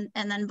at and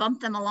then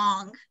bump them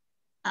along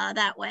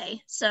that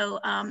way. So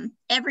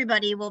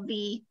everybody will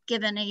be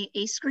given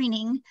a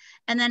screening.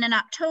 And then in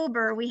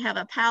October, we have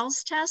a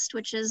PALS test,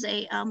 which is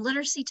a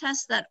literacy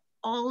test that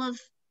all of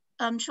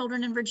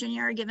children in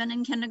Virginia are given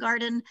in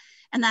kindergarten.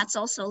 And that's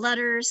also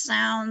letters,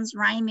 sounds,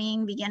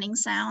 rhyming, beginning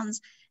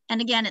sounds. And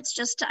again, it's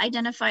just to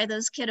identify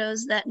those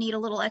kiddos that need a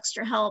little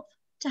extra help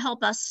to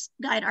help us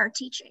guide our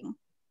teaching.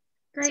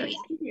 Great, so, yeah.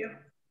 thank you.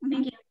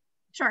 Thank you.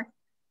 Sure.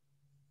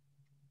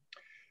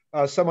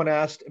 Someone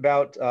asked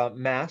about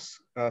masks,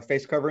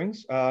 face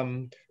coverings.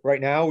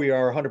 Right now, we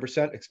are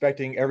 100%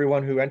 expecting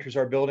everyone who enters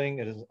our building,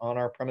 it is on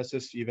our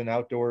premises, even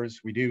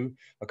outdoors. We do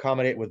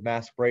accommodate with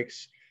mask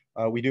breaks.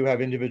 We do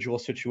have individual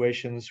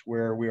situations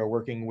where we are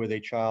working with a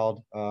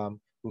child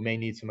who may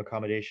need some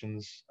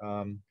accommodations.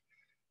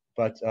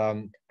 But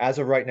as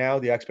of right now,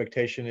 the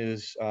expectation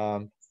is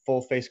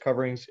full face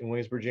coverings in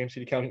Williamsburg, James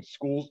City County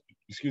schools,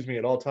 excuse me,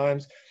 at all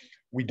times.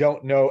 We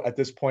don't know at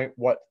this point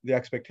what the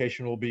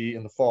expectation will be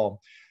in the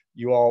fall.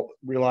 You all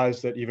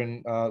realize that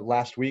even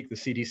last week, the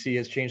CDC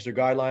has changed their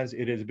guidelines.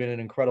 It has been an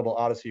incredible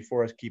odyssey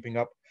for us keeping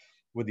up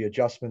with the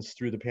adjustments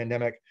through the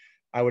pandemic.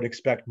 I would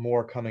expect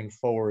more coming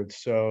forward.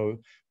 So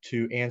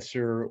to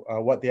answer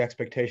what the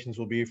expectations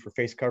will be for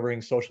face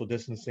covering, social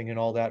distancing, and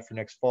all that for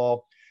next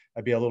fall,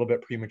 I'd be a little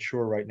bit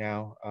premature right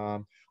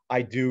now.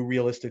 I do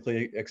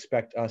realistically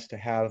expect us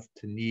to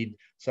need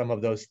some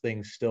of those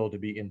things still to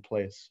be in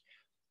place.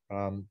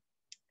 And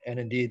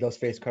indeed, those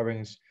face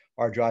coverings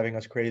are driving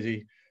us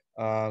crazy.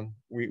 I've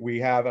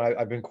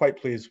been quite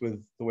pleased with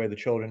the way the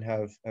children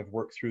have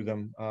worked through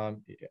them.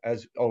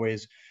 As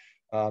always,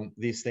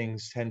 these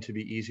things tend to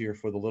be easier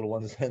for the little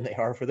ones than they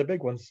are for the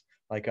big ones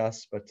like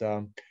us, but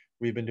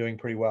we've been doing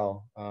pretty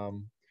well.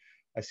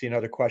 I see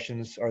another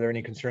questions. Are there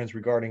any concerns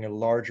regarding a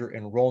larger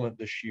enrollment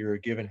this year,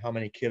 given how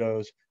many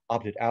kiddos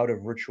opted out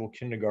of virtual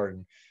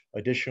kindergarten?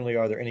 Additionally,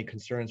 are there any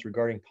concerns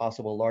regarding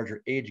possible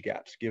larger age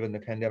gaps given the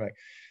pandemic?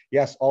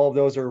 Yes, all of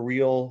those are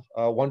real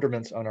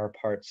wonderments on our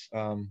parts.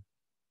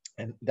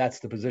 And that's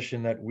the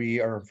position that we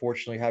are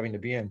unfortunately having to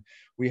be in.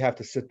 We have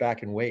to sit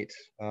back and wait.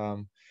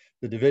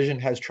 The division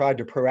has tried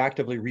to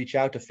proactively reach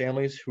out to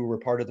families who were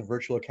part of the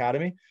virtual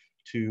academy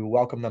to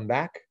welcome them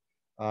back.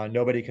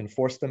 Nobody can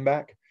force them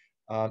back.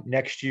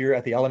 Next year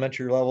at the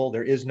elementary level,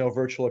 there is no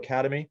virtual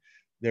academy.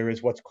 There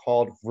is what's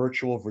called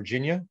Virtual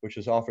Virginia, which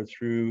is offered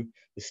through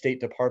the State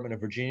Department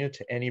of Virginia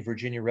to any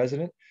Virginia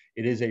resident.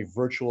 It is a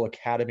virtual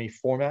academy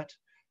format.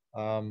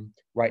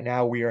 Right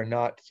now, we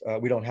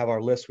don't have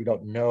our list. We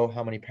don't know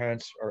how many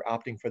parents are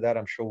opting for that.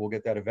 I'm sure we'll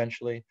get that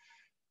eventually.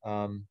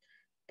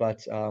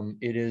 But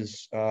it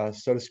is,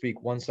 so to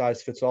speak, one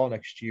size fits all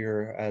next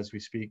year as we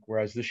speak,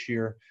 whereas this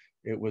year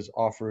it was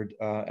offered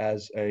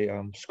as a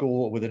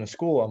school within a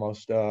school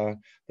almost, the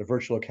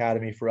Virtual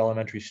Academy for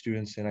elementary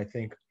students. And I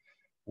think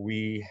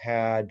we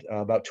had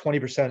about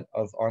 20%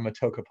 of our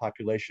Matoaka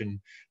population.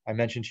 I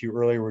mentioned to you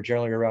earlier, we're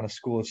generally around a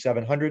school of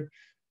 700.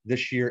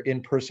 This year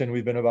in person,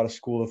 we've been about a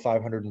school of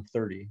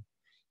 530.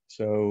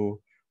 So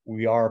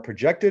we are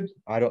projected.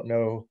 I don't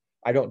know.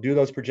 I don't do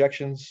those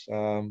projections.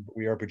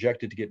 We are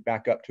projected to get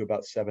back up to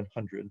about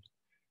 700.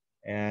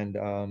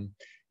 And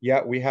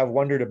yeah, we have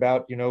wondered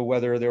about,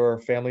 whether there are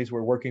families.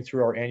 We're working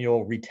through our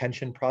annual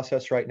retention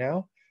process right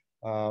now.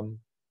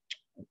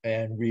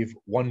 And we've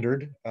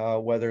wondered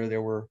whether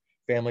there were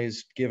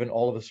families, given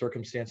all of the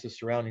circumstances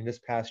surrounding this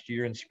past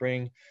year in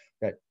spring,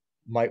 that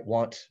might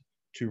want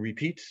to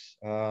repeat,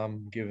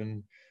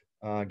 given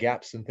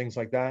gaps and things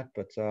like that.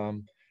 But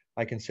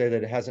I can say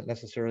that it hasn't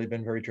necessarily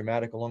been very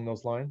dramatic along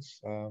those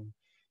lines.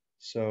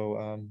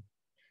 So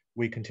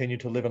we continue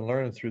to live and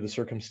learn through the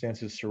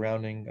circumstances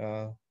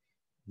surrounding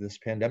this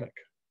pandemic.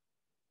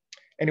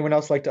 Anyone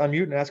else like to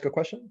unmute and ask a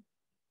question?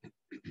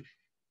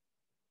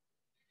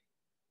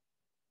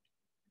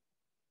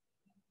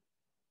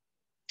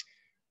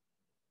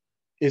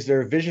 Is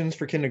there visions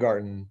for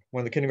kindergarten?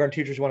 One of the kindergarten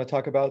teachers want to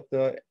talk about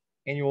the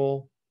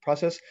annual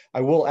process. I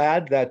will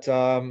add that,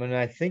 and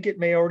I think it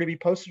may already be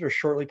posted or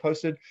shortly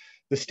posted,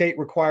 the state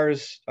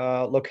requires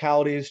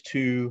localities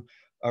to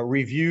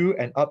review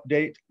and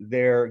update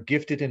their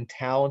gifted and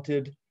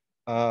talented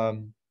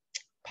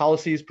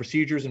policies,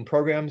 procedures, and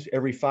programs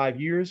every 5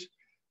 years.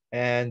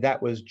 And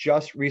that was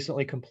just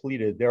recently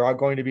completed. There are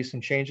going to be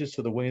some changes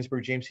to the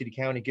Williamsburg, James City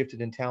County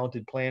gifted and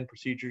talented plan,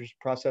 procedures,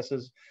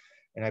 processes.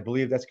 And I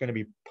believe that's going to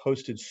be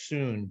posted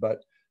soon, but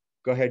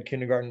go ahead,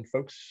 kindergarten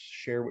folks,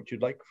 share what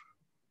you'd like.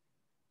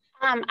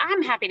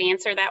 I'm happy to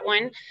answer that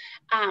one.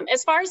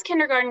 As far as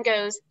kindergarten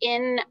goes,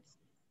 in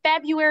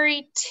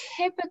February,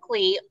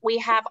 typically we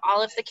have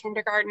all of the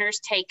kindergartners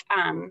take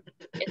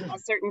a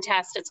certain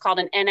test. It's called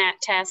an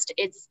NAT test.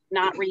 It's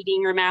not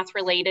reading or math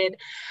related,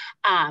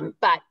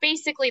 but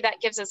basically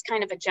that gives us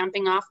kind of a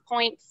jumping off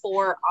point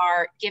for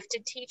our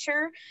gifted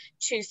teacher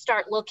to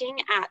start looking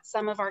at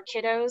some of our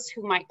kiddos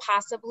who might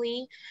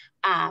possibly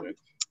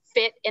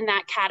fit in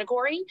that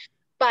category.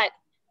 But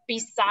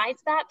besides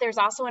that, there's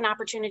also an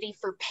opportunity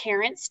for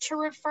parents to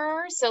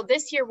refer. So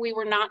this year we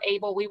weren't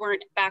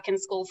back in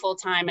school full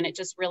time, and it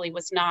just really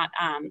was not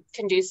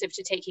conducive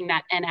to taking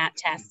that NAT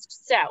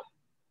test.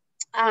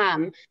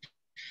 So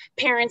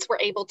parents were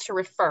able to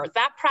refer.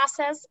 That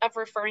process of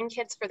referring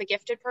kids for the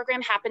gifted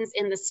program happens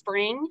in the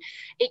spring.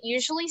 It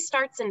usually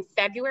starts in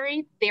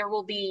February. There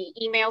will be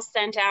emails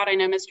sent out. I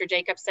know Mr.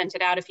 Jacobs sent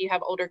it out. If you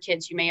have older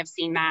kids, you may have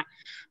seen that.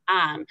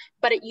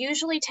 But it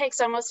usually takes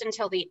almost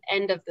until the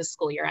end of the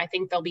school year. I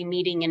think they'll be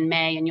meeting in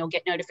May and you'll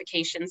get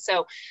notifications.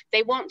 So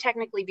they won't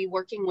technically be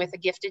working with a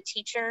gifted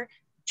teacher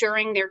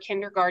during their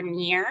kindergarten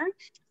year.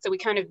 So we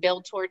kind of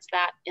build towards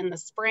that in the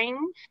spring.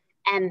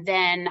 And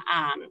then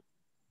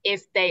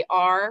if they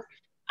are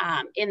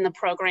in the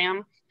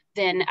program,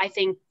 then I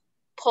think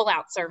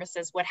pull-out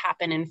services would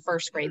happen in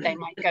first grade. They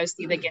might go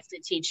see the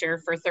gifted teacher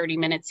for 30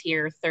 minutes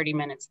here, 30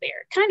 minutes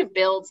there. It kind of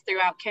builds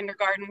throughout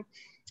kindergarten.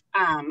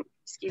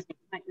 Excuse me.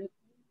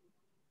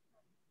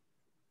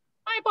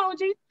 My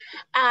apologies.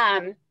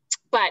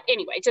 But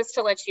anyway, just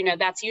to let you know,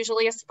 that's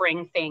usually a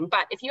spring thing.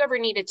 But if you ever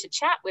needed to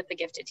chat with the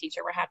gifted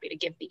teacher, we're happy to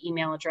give the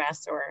email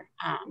address or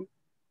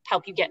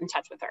help you get in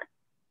touch with her.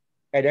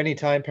 At any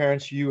time,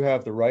 parents, you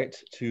have the right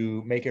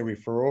to make a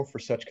referral for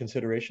such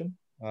consideration.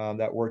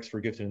 That works for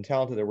gifted and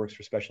talented, that works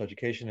for special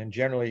education. And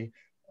generally,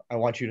 I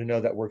want you to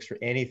know that works for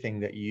anything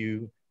that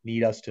you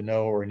need us to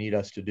know or need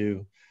us to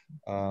do.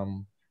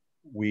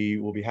 We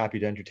will be happy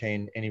to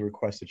entertain any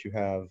requests that you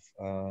have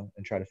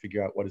and try to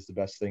figure out what is the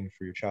best thing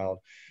for your child.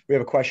 We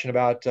have a question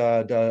about,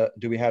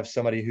 do we have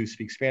somebody who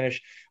speaks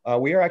Spanish?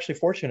 We are actually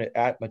fortunate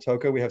at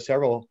Matoaka. We have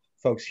several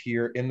folks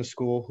here in the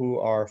school who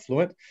are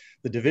fluent.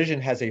 The division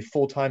has a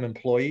full-time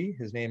employee.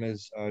 His name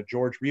is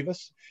George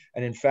Rivas.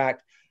 And in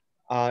fact,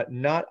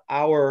 not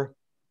our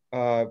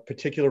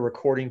particular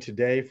recording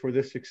today for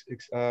this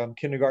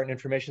kindergarten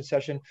information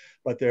session,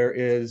 but there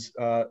is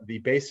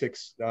the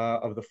basics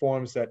of the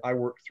forms that I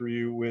work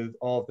through with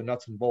all of the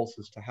nuts and bolts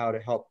as to how to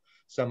help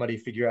somebody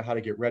figure out how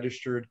to get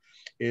registered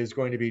is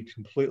going to be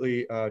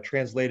completely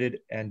translated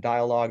and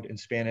dialogued in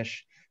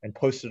Spanish and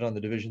posted on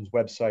the division's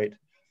website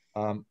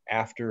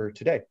after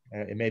today.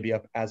 It may be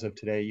up as of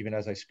today, even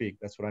as I speak.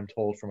 That's what I'm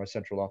told from our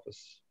central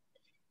office.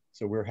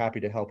 So we're happy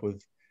to help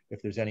with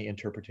if there's any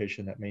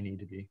interpretation that may need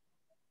to be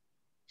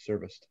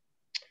serviced.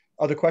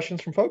 Other questions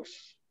from folks?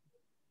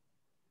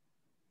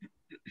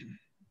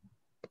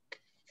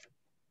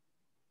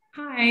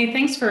 Hi,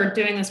 thanks for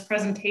doing this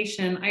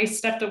presentation. I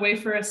stepped away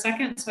for a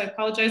second, so I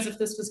apologize if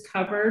this was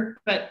covered,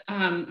 but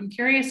I'm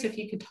curious if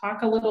you could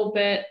talk a little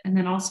bit and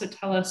then also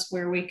tell us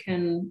where we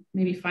can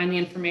maybe find the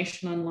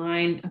information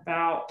online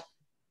about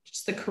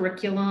just the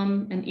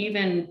curriculum and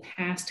even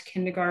past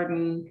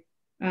kindergarten,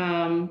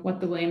 what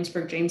the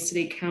Williamsburg-James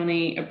City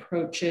County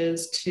approach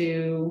is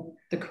to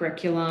the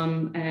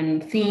curriculum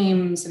and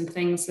themes and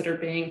things that are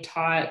being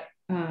taught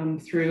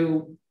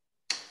through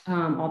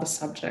all the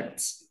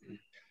subjects.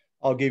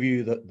 I'll give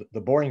you the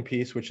boring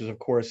piece, which is, of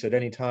course, at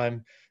any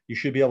time, you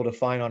should be able to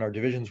find on our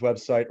division's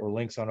website or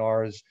links on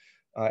ours.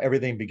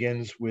 Everything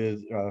begins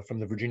with, from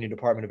the Virginia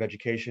Department of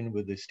Education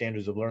with the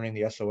standards of learning,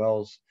 the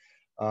SOLs.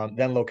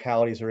 Then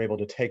localities are able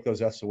to take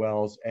those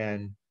SOLs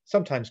and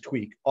sometimes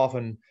tweak.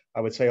 Often, I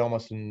would say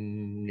almost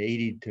in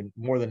 80 to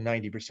more than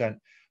 90%,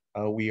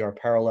 we are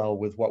parallel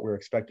with what we're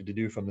expected to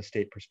do from the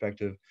state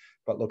perspective,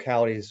 but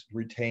localities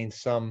retain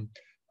some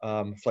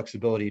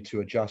flexibility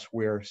to adjust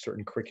where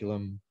certain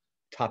curriculum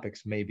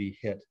topics may be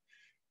hit.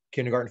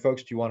 Kindergarten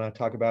folks, do you want to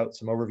talk about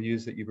some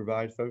overviews that you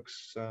provide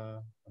folks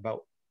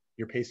about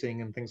your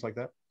pacing and things like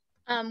that?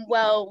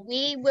 Well,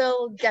 we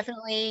will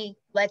definitely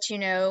let you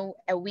know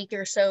a week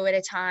or so at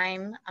a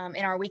time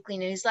in our weekly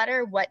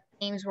newsletter what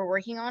themes we're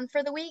working on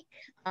for the week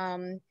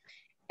and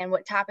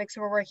what topics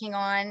we're working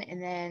on. And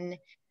then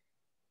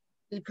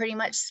we pretty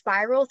much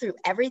spiral through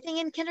everything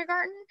in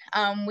kindergarten.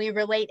 We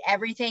relate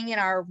everything in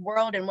our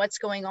world and what's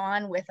going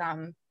on with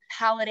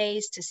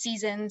holidays to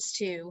seasons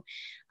to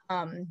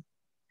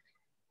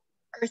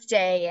Earth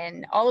Day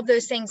and all of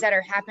those things that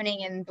are happening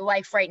in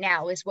life right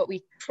now is what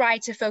we try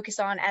to focus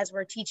on as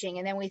we're teaching.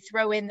 And then we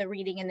throw in the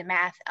reading and the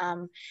math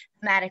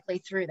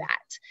thematically through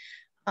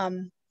that.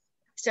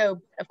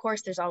 So of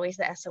course, there's always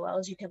the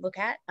SOLs you could look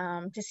at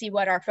to see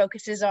what our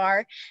focuses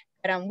are.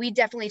 But we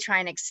definitely try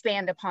and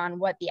expand upon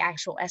what the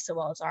actual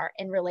SOLs are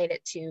and relate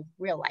it to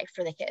real life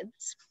for the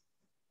kids.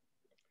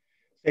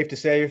 Safe to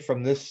say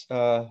from this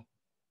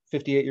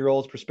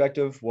 58-year-old's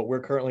perspective, what we're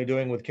currently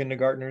doing with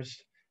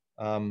kindergartners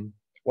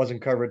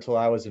wasn't covered till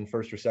I was in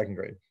first or second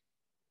grade.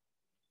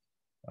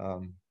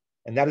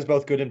 And that is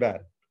both good and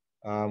bad.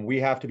 We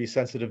have to be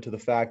sensitive to the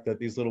fact that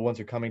these little ones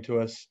are coming to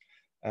us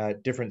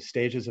at different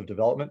stages of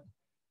development.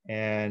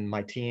 And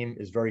my team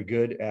is very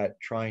good at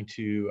trying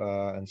to,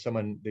 and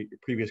the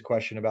previous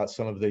question about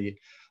some of the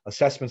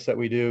assessments that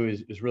we do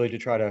is really to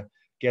try to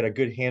get a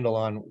good handle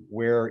on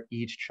where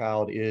each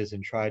child is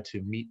and try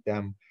to meet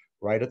them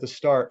right at the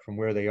start from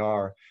where they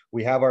are.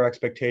 We have our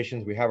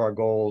expectations, we have our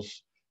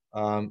goals,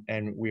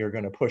 and we are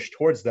going to push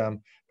towards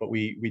them, but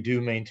we do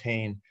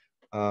maintain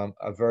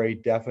a very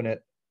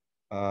definite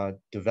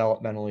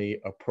developmentally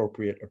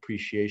appropriate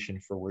appreciation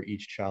for where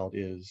each child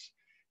is.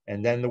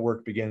 And then the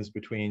work begins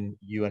between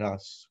you and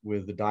us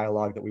with the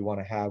dialogue that we want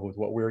to have with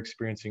what we're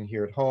experiencing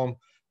here at home,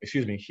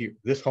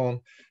 this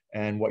home,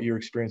 and what you're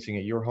experiencing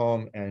at your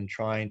home, and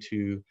trying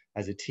to,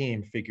 as a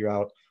team, figure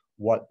out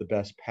what the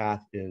best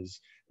path is.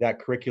 That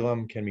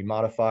curriculum can be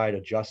modified,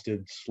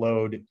 adjusted,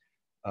 slowed,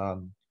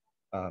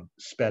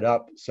 sped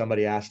up.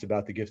 Somebody asked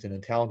about the Gifted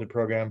and Talented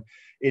program.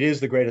 It is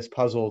the greatest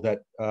puzzle that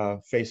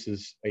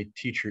faces a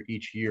teacher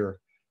each year.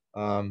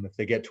 If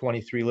they get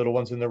 23 little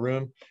ones in the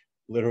room,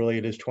 literally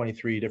it is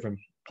 23 different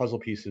puzzle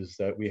pieces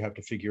that we have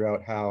to figure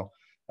out how,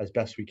 as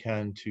best we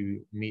can, to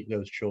meet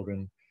those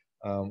children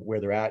where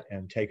they're at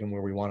and take them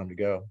where we want them to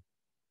go.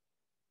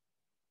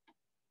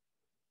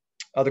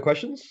 Other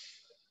questions?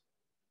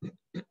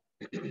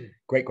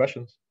 Great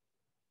questions.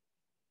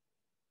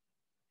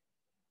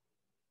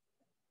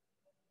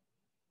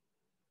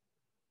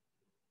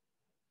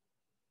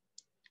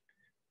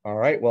 All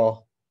right,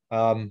 well,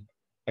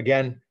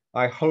 again,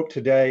 I hope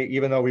today,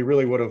 even though we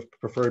really would have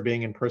preferred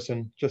being in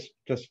person, just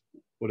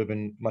would have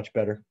been much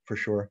better for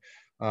sure.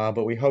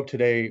 But we hope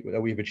today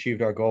that we've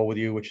achieved our goal with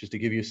you, which is to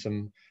give you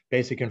some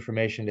basic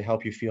information to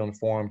help you feel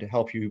informed, to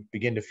help you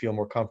begin to feel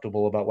more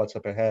comfortable about what's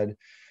up ahead.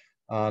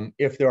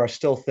 If there are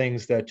still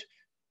things that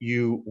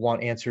you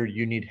want answered,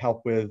 you need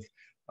help with,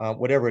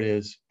 whatever it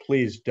is,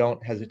 please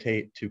don't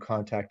hesitate to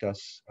contact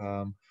us.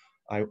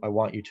 I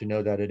want you to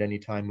know that at any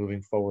time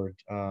moving forward.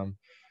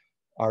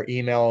 Our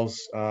emails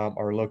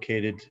are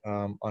located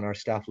on our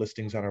staff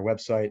listings on our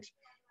website.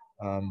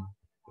 The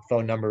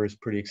phone number is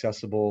pretty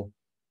accessible.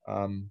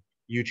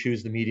 You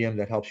choose the medium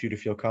that helps you to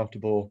feel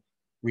comfortable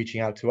reaching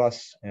out to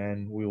us,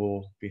 and we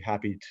will be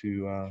happy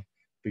to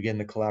begin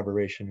the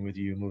collaboration with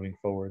you moving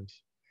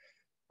forwards.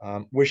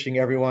 Wishing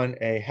everyone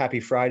a happy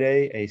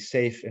Friday, a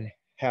safe and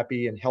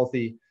happy and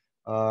healthy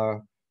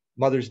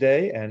Mother's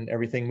Day and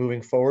everything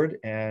moving forward.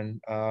 And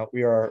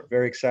we are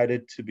very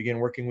excited to begin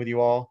working with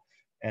you all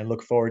and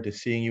look forward to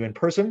seeing you in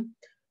person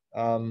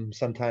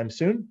sometime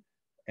soon.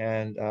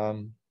 And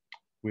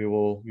we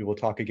will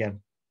talk again.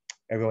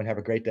 Everyone have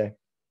a great day.